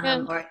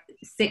 Yeah. or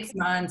 6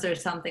 months or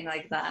something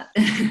like that.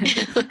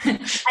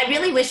 I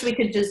really wish we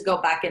could just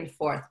go back and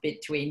forth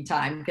between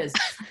time, because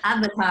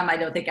at the time I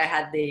don't think I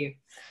had the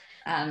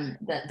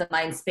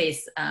mind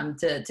space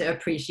to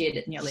appreciate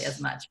it nearly as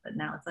much. But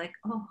now it's like,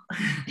 oh.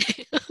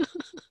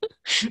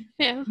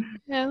 Yeah.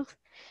 Yeah.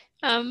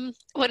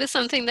 What is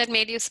something that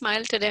made you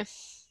smile today?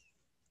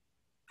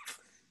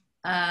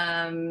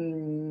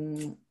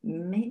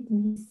 Made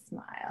me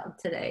smile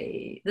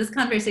today. This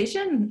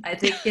conversation, I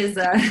think, is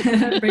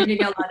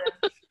bringing a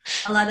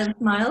lot of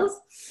smiles.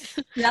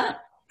 Yeah,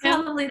 Yeah.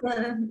 probably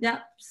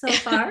so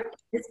far.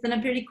 It's been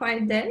a pretty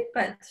quiet day,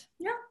 but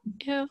yeah.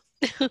 Yeah.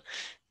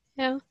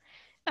 Yeah.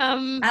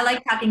 Um, I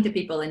like talking to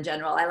people in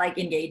general. I like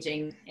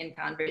engaging in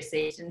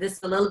conversation. This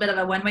is a little bit of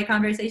a one-way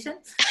conversation.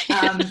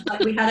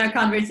 But we had our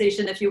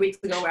conversation a few weeks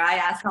ago where I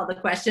asked all the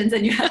questions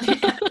and you had the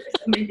answers.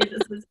 So maybe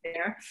this was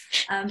fair.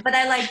 But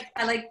I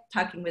like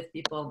talking with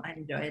people. I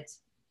enjoy it.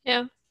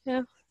 yeah.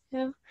 Yeah.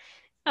 Yeah.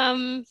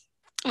 Um,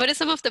 what is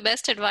some of the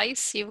best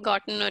advice you've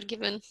gotten or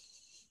given?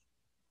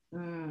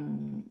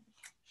 Mm.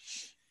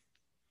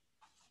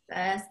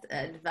 Best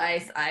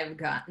advice I've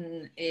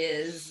gotten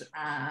is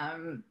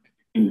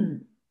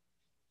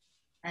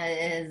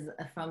is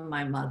from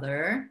my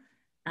mother.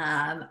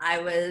 I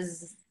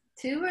was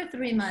 2 or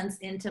 3 months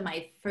into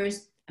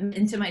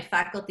my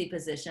faculty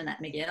position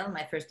at McGill,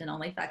 my first and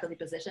only faculty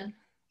position.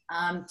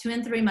 2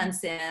 and 3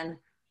 months in,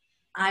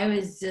 I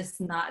was just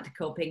not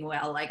coping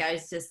well. Like I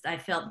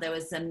felt there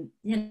was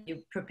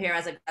you prepare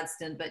as a grad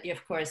student, but you're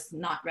of course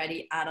not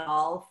ready at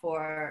all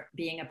for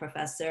being a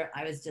professor.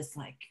 I was just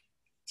like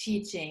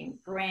teaching,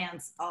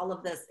 grants, all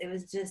of this. It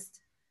was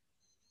just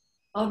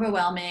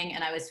overwhelming,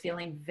 and I was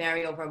feeling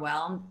very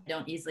overwhelmed. I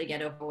don't easily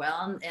get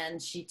overwhelmed.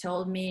 And she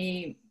told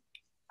me,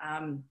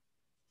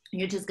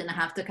 you're just going to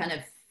have to kind of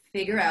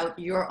figure out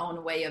your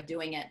own way of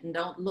doing it, and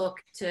don't look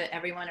to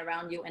everyone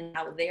around you and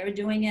how they're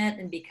doing it.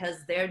 And because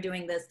they're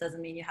doing this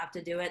doesn't mean you have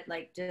to do it.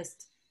 Like,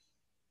 just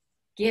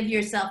give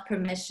yourself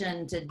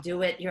permission to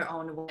do it your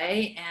own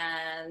way.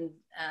 And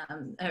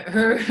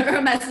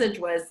her message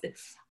was,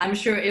 I'm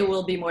sure it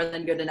will be more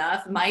than good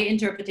enough. My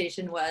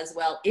interpretation was,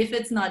 well, if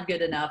it's not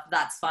good enough,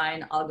 that's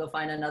fine. I'll go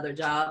find another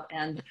job.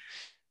 And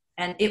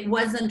it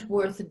wasn't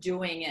worth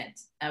doing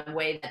it a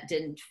way that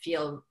didn't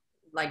feel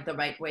like the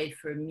right way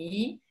for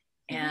me.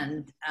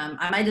 And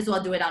I might as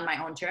well do it on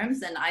my own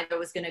terms, and either it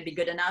was going to be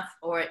good enough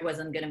or it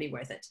wasn't going to be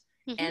worth it.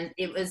 And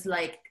it was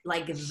like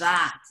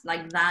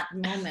that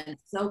moment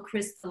so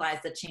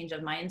crystallized a change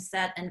of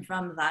mindset. And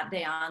from that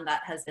day on,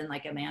 that has been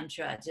like a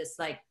mantra,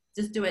 just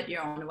do it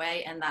your own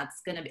way. And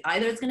that's going to be,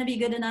 either it's going to be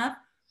good enough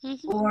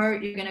or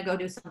you're going to go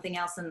do something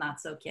else, and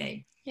that's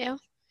okay. Yeah.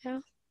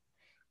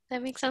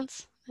 That makes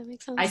sense.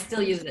 I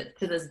still use it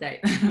to this day.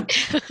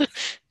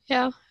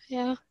 Yeah.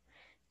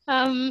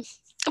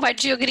 Why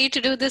did you agree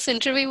to do this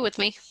interview with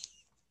me?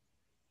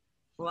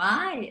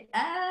 Why?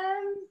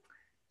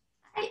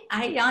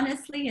 I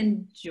honestly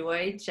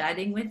enjoy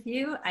chatting with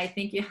you. I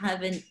think you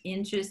have an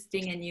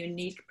interesting and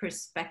unique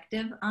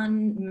perspective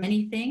on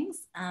many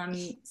things.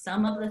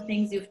 Some of the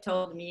things you've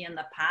told me in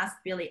the past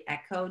really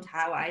echoed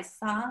how I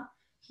saw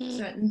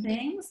certain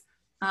things.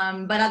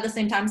 But at the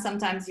same time,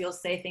 sometimes you'll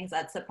say things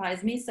that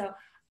surprise me. So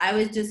I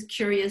was just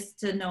curious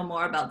to know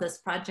more about this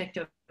project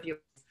of yours,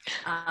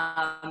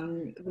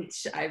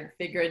 which I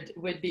figured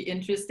would be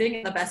interesting.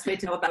 And the best way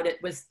to know about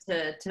it was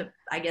to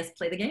I guess,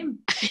 play the game.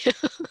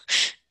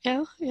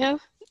 Yeah,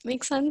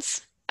 makes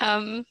sense.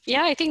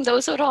 I think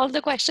those are all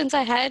the questions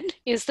I had.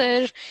 Is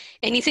there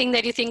anything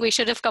that you think we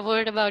should have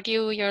covered about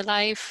you, your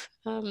life,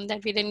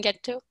 that we didn't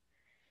get to?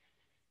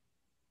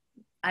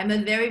 I'm a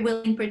very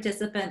willing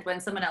participant when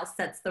someone else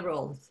sets the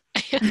rules.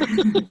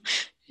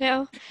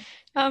 Yeah.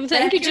 So I'm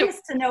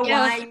curious to know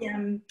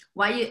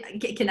why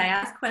you, can I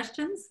ask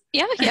questions?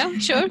 Yeah,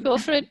 sure, go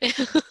for it.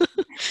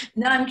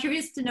 No, I'm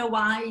curious to know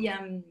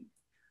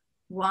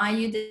why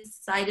you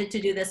decided to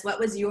do this. What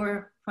was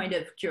your point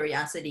of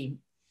curiosity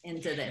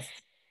into this?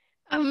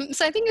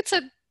 So I think it's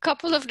a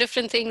couple of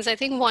different things. I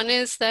think one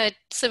is that,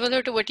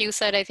 similar to what you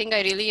said, I think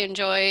I really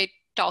enjoy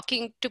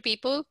talking to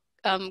people,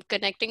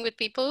 connecting with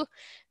people.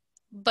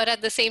 But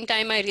at the same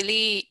time, I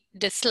really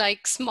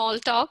dislike small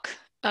talk.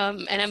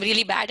 And I'm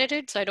really bad at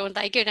it, so I don't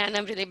like it, and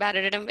I'm really bad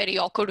at it. I'm very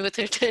awkward with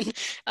it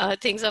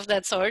and things of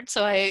that sort.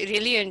 So I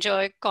really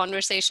enjoy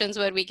conversations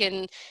where we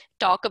can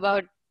talk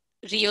about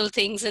real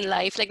things in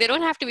life. Like, they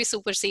don't have to be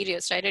super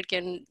serious, right? It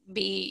can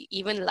be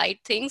even light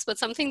things, but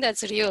something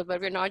that's real,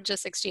 but we're not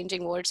just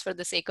exchanging words for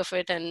the sake of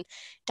it and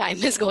time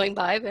is going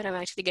by, but I'm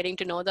actually getting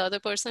to know the other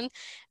person.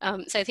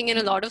 So I think in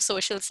a lot of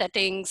social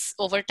settings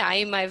over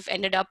time, I've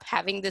ended up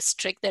having this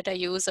trick that I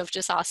use of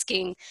just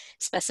asking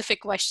specific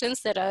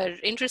questions that are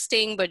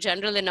interesting but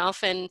general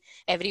enough, and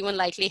everyone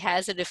likely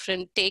has a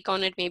different take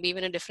on it, maybe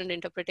even a different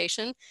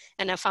interpretation.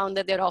 And I found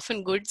that they're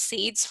often good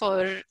seeds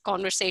for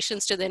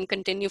conversations to then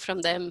continue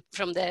from there,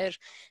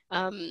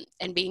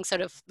 and being sort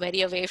of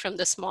very away from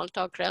the small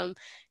talk realm.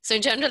 So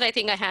in general, I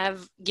think I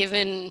have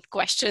given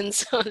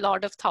questions a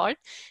lot of thought.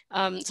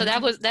 So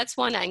that's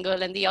one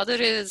angle. And the other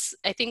is,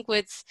 I think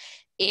with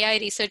AI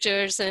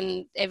researchers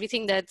and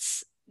everything,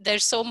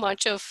 there's so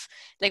much of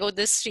like, oh,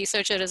 this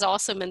researcher is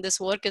awesome and this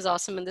work is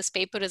awesome and this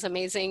paper is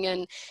amazing.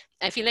 And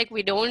I feel like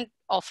we don't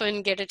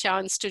often get a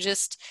chance to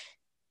just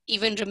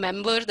even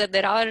remember that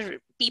there are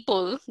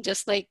people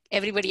just like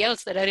everybody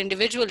else, that are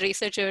individual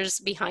researchers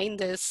behind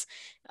this,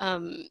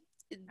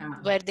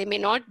 where they may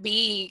not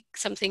be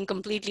something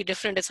completely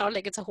different. It's not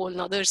like it's a whole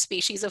nother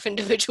species of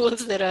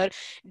individuals that are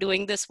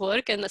doing this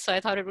work. And so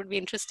I thought it would be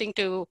interesting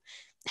to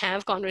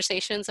have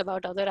conversations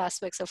about other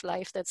aspects of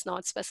life that's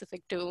not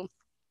specific to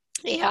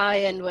AI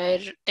and where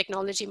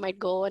technology might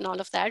go and all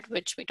of that,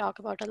 which we talk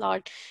about a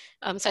lot.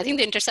 So I think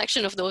the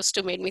intersection of those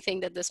two made me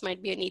think that this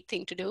might be a neat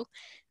thing to do.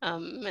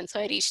 And so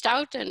I reached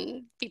out,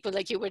 and people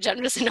like you were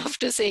generous enough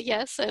to say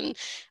yes. And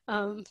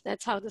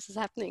that's how this is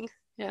happening.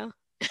 Yeah.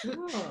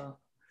 Cool.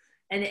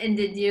 And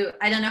did you,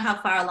 I don't know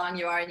how far along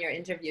you are in your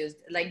interviews.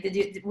 Like,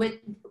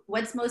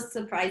 what's most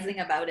surprising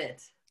about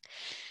it?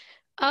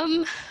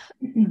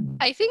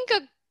 I think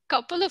a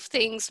couple of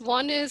things.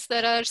 One is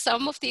there are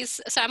some of these,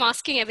 so I'm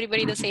asking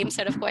everybody the same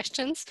set of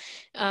questions.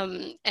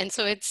 And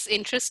so it's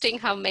interesting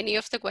how many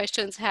of the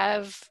questions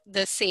have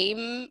the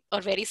same or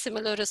very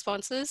similar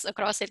responses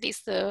across at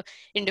least the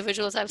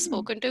individuals I've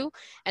spoken to.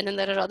 And then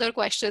there are other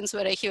questions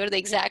where I hear the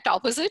exact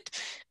opposite,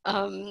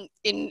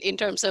 in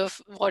terms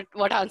of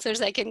what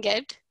answers I can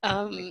get.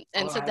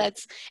 And so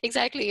that's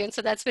exactly, and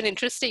so that's been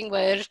interesting,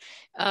 where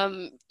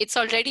it's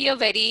already a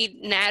very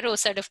narrow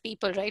set of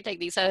people, right? Like,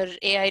 these are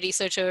AI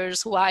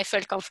researchers who I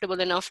felt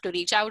comfortable enough to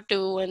reach out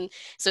to. And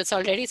so it's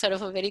already sort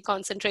of a very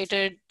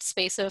concentrated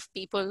space of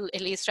people, at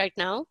least right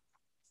now.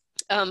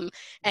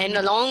 And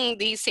along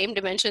these same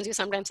dimensions, you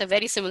sometimes have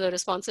very similar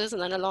responses,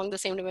 and then along the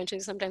same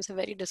dimensions, you sometimes have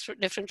very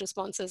different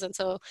responses. And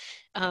so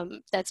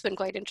that's been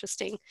quite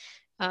interesting.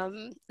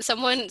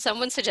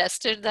 Someone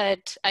suggested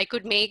that I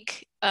could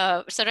make,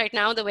 so right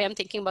now the way I'm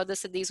thinking about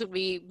this, these would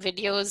be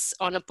videos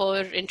on a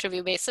per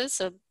interview basis,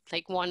 so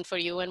like one for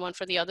you and one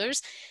for the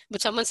others.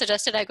 But someone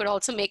suggested I could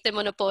also make them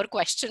on a per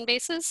question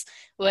basis,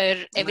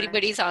 where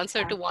everybody's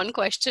answer to one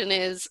question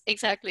is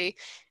exactly.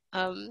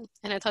 And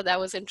I thought that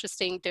was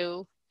interesting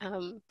to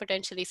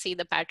potentially see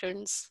the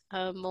patterns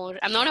more.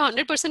 I'm not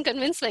 100%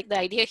 convinced, like the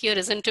idea here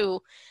isn't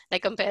to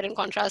like compare and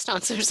contrast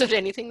answers or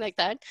anything like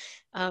that.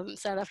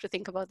 So I'll have to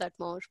think about that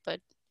more, but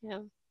yeah.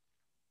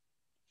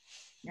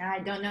 Yeah, I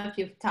don't know if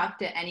you've talked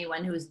to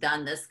anyone who's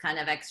done this kind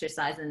of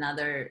exercise in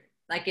other,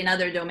 like in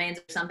other domains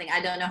or something. I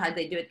don't know how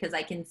they do it, because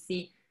I can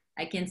see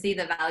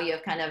the value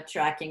of kind of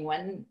tracking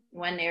one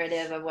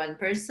narrative of one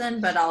person,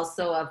 but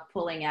also of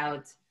pulling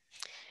out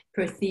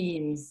per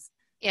themes.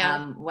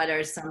 Yeah. What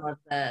are some of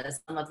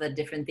the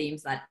different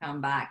themes that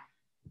come back?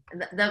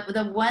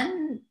 The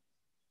one,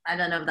 I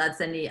don't know if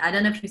that's any, I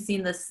don't know if you've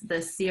seen the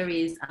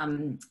series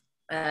 7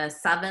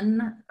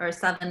 or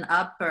 7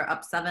 Up or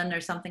Up 7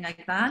 or something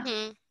like that.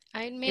 Mm-hmm.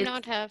 I may It's,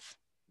 not have.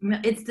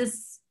 it's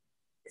this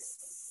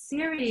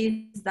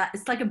series that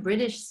it's like a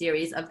British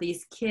series of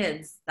these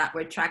kids that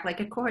were tracked, like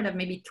a cohort of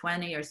maybe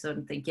 20 or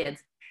something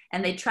kids,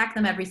 and they track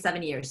them every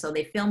 7 years. So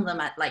they film them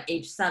at like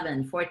age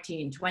 7,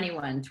 14,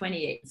 21,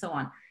 28, and so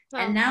on. Oh.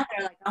 And now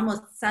they're like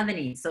almost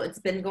 70. So it's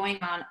been going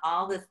on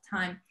all this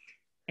time.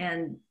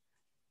 And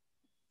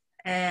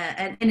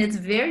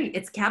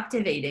it's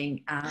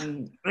captivating.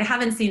 I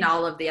haven't seen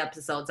all of the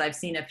episodes. I've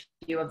seen a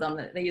few of them.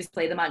 They used to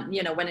play them on,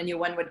 you know, when a new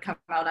one would come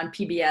out on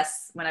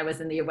PBS when I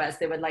was in the US,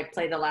 they would like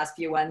play the last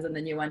few ones and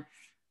the new one.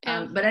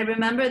 Yeah. But I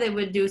remember they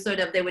would do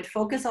they would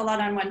focus a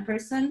lot on one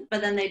person, but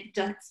then they'd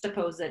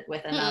juxtapose it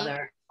with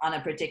another on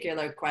a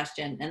particular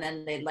question, and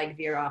then they'd like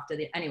veer off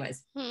to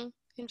anyways.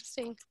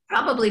 Interesting.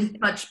 Probably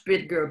much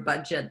bigger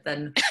budget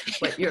than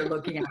what you're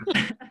looking at.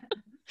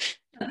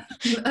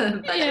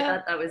 But yeah. I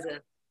thought that was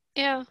it.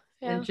 Yeah.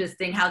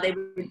 Interesting how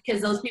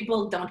because those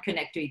people don't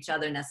connect to each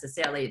other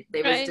necessarily.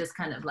 They was just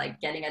kind of like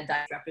getting a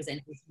direct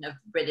representation of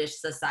British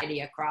society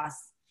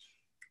across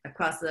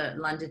the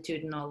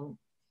longitudinal,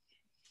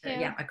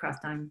 across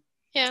time.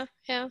 Yeah.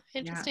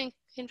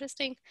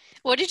 Interesting.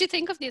 What did you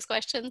think of these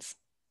questions?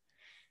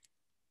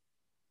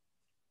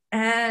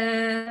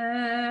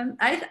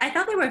 I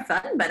thought they were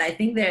fun, but I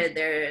think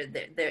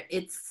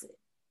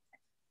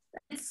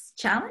it's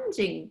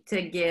challenging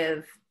to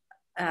give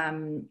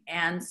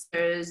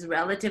answers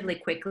relatively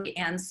quickly,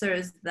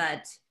 answers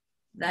that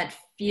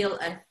feel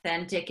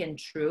authentic and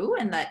true,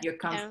 and that you're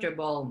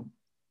comfortable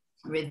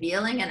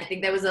revealing. And I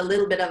think there was a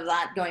little bit of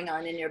that going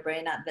on in your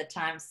brain at the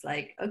times.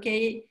 Like,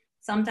 okay,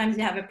 sometimes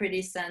you have a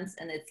pretty sense,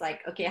 and it's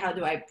like, okay, how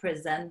do I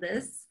present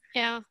this?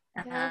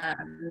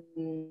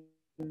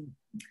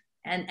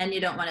 And you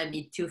don't want to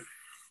be too.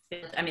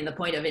 I mean, the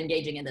point of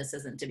engaging in this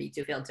isn't to be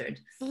too filtered.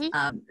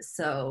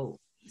 So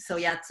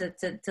yeah, to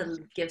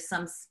give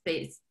some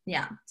space,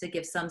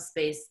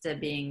 to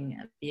being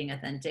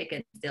authentic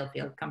and still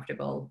feel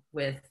comfortable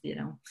with, you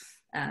know,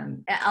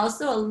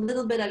 also a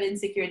little bit of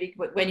insecurity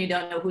when you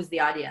don't know who's the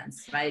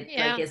audience, right?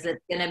 Like, is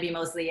it going to be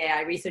mostly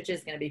AI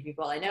researchers? Going to be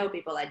people I know,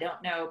 people I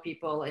don't know,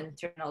 people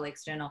internal,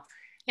 external?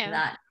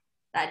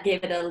 That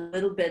gave it a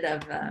little bit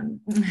of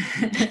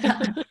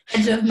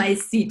edge of my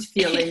seat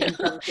feeling in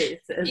some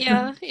cases.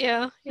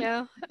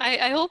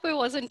 I hope it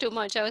wasn't too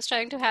much. I was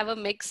trying to have a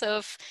mix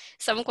of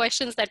some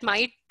questions that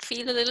might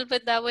feel a little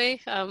bit that way,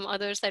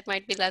 others that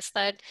might be less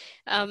that.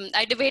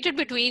 I debated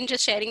between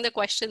just sharing the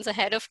questions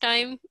ahead of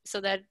time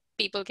so that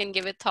people can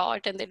give it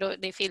thought and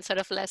they feel sort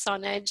of less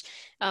on edge.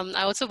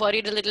 I also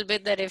worried a little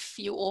bit that if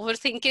you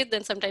overthink it,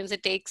 then sometimes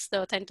it takes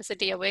the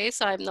authenticity away.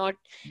 So I'm not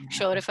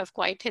sure if I've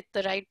quite hit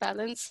the right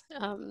balance.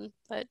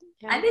 But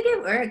I think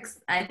it works.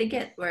 I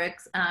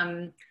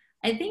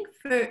think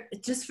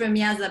for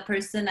me as a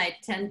person, I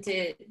tend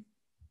to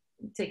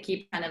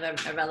keep kind of a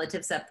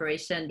relative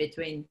separation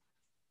between.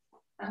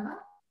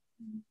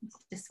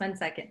 Just 1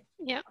 second.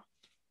 Yeah.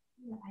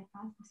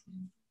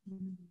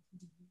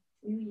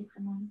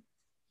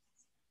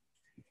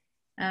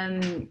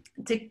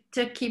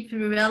 To keep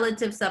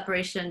relative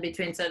separation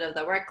between sort of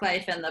the work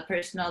life and the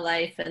personal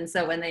life. And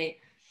so and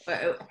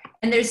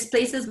there's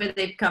places where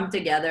they've come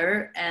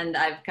together, and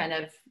I've kind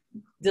of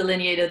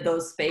delineated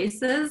those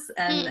spaces,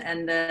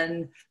 and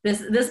then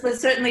this was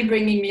certainly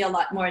bringing me a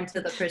lot more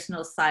into the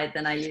personal side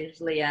than I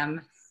usually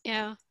am.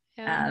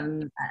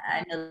 I'm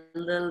a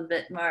little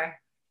bit more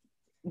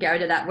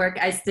guarded at work.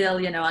 I still,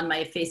 you know, on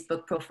my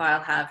Facebook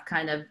profile have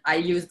I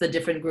use the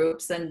different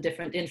groups, and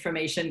different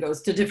information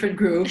goes to different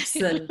groups,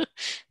 and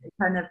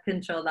kind of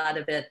control that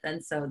a bit.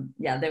 And so,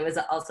 yeah, there was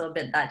also a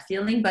bit that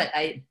feeling, but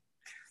I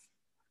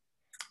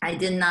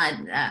did not,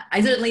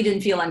 I certainly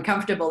didn't feel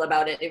uncomfortable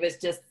about it. It was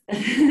just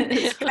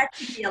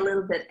scratching me a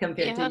little bit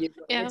compared to you,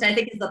 which I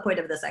think is the point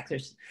of this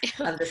exercise,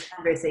 of this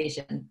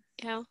conversation.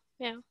 Yeah.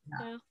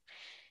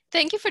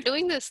 Thank you for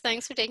doing this.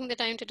 Thanks for taking the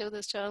time to do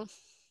this, Joelle.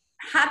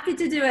 Happy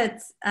to do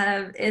it.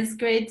 It's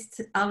great,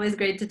 always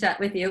great to chat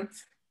with you.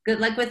 Good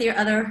luck with your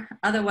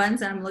other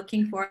ones. I'm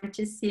looking forward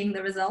to seeing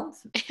the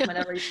results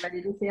whenever you're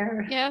ready to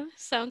share. Yeah,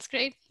 sounds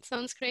great.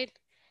 Sounds great.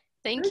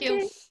 Thank you.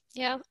 Okay.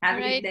 Yeah, all Have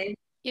a good right. day.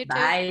 You too.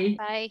 Bye.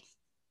 Bye.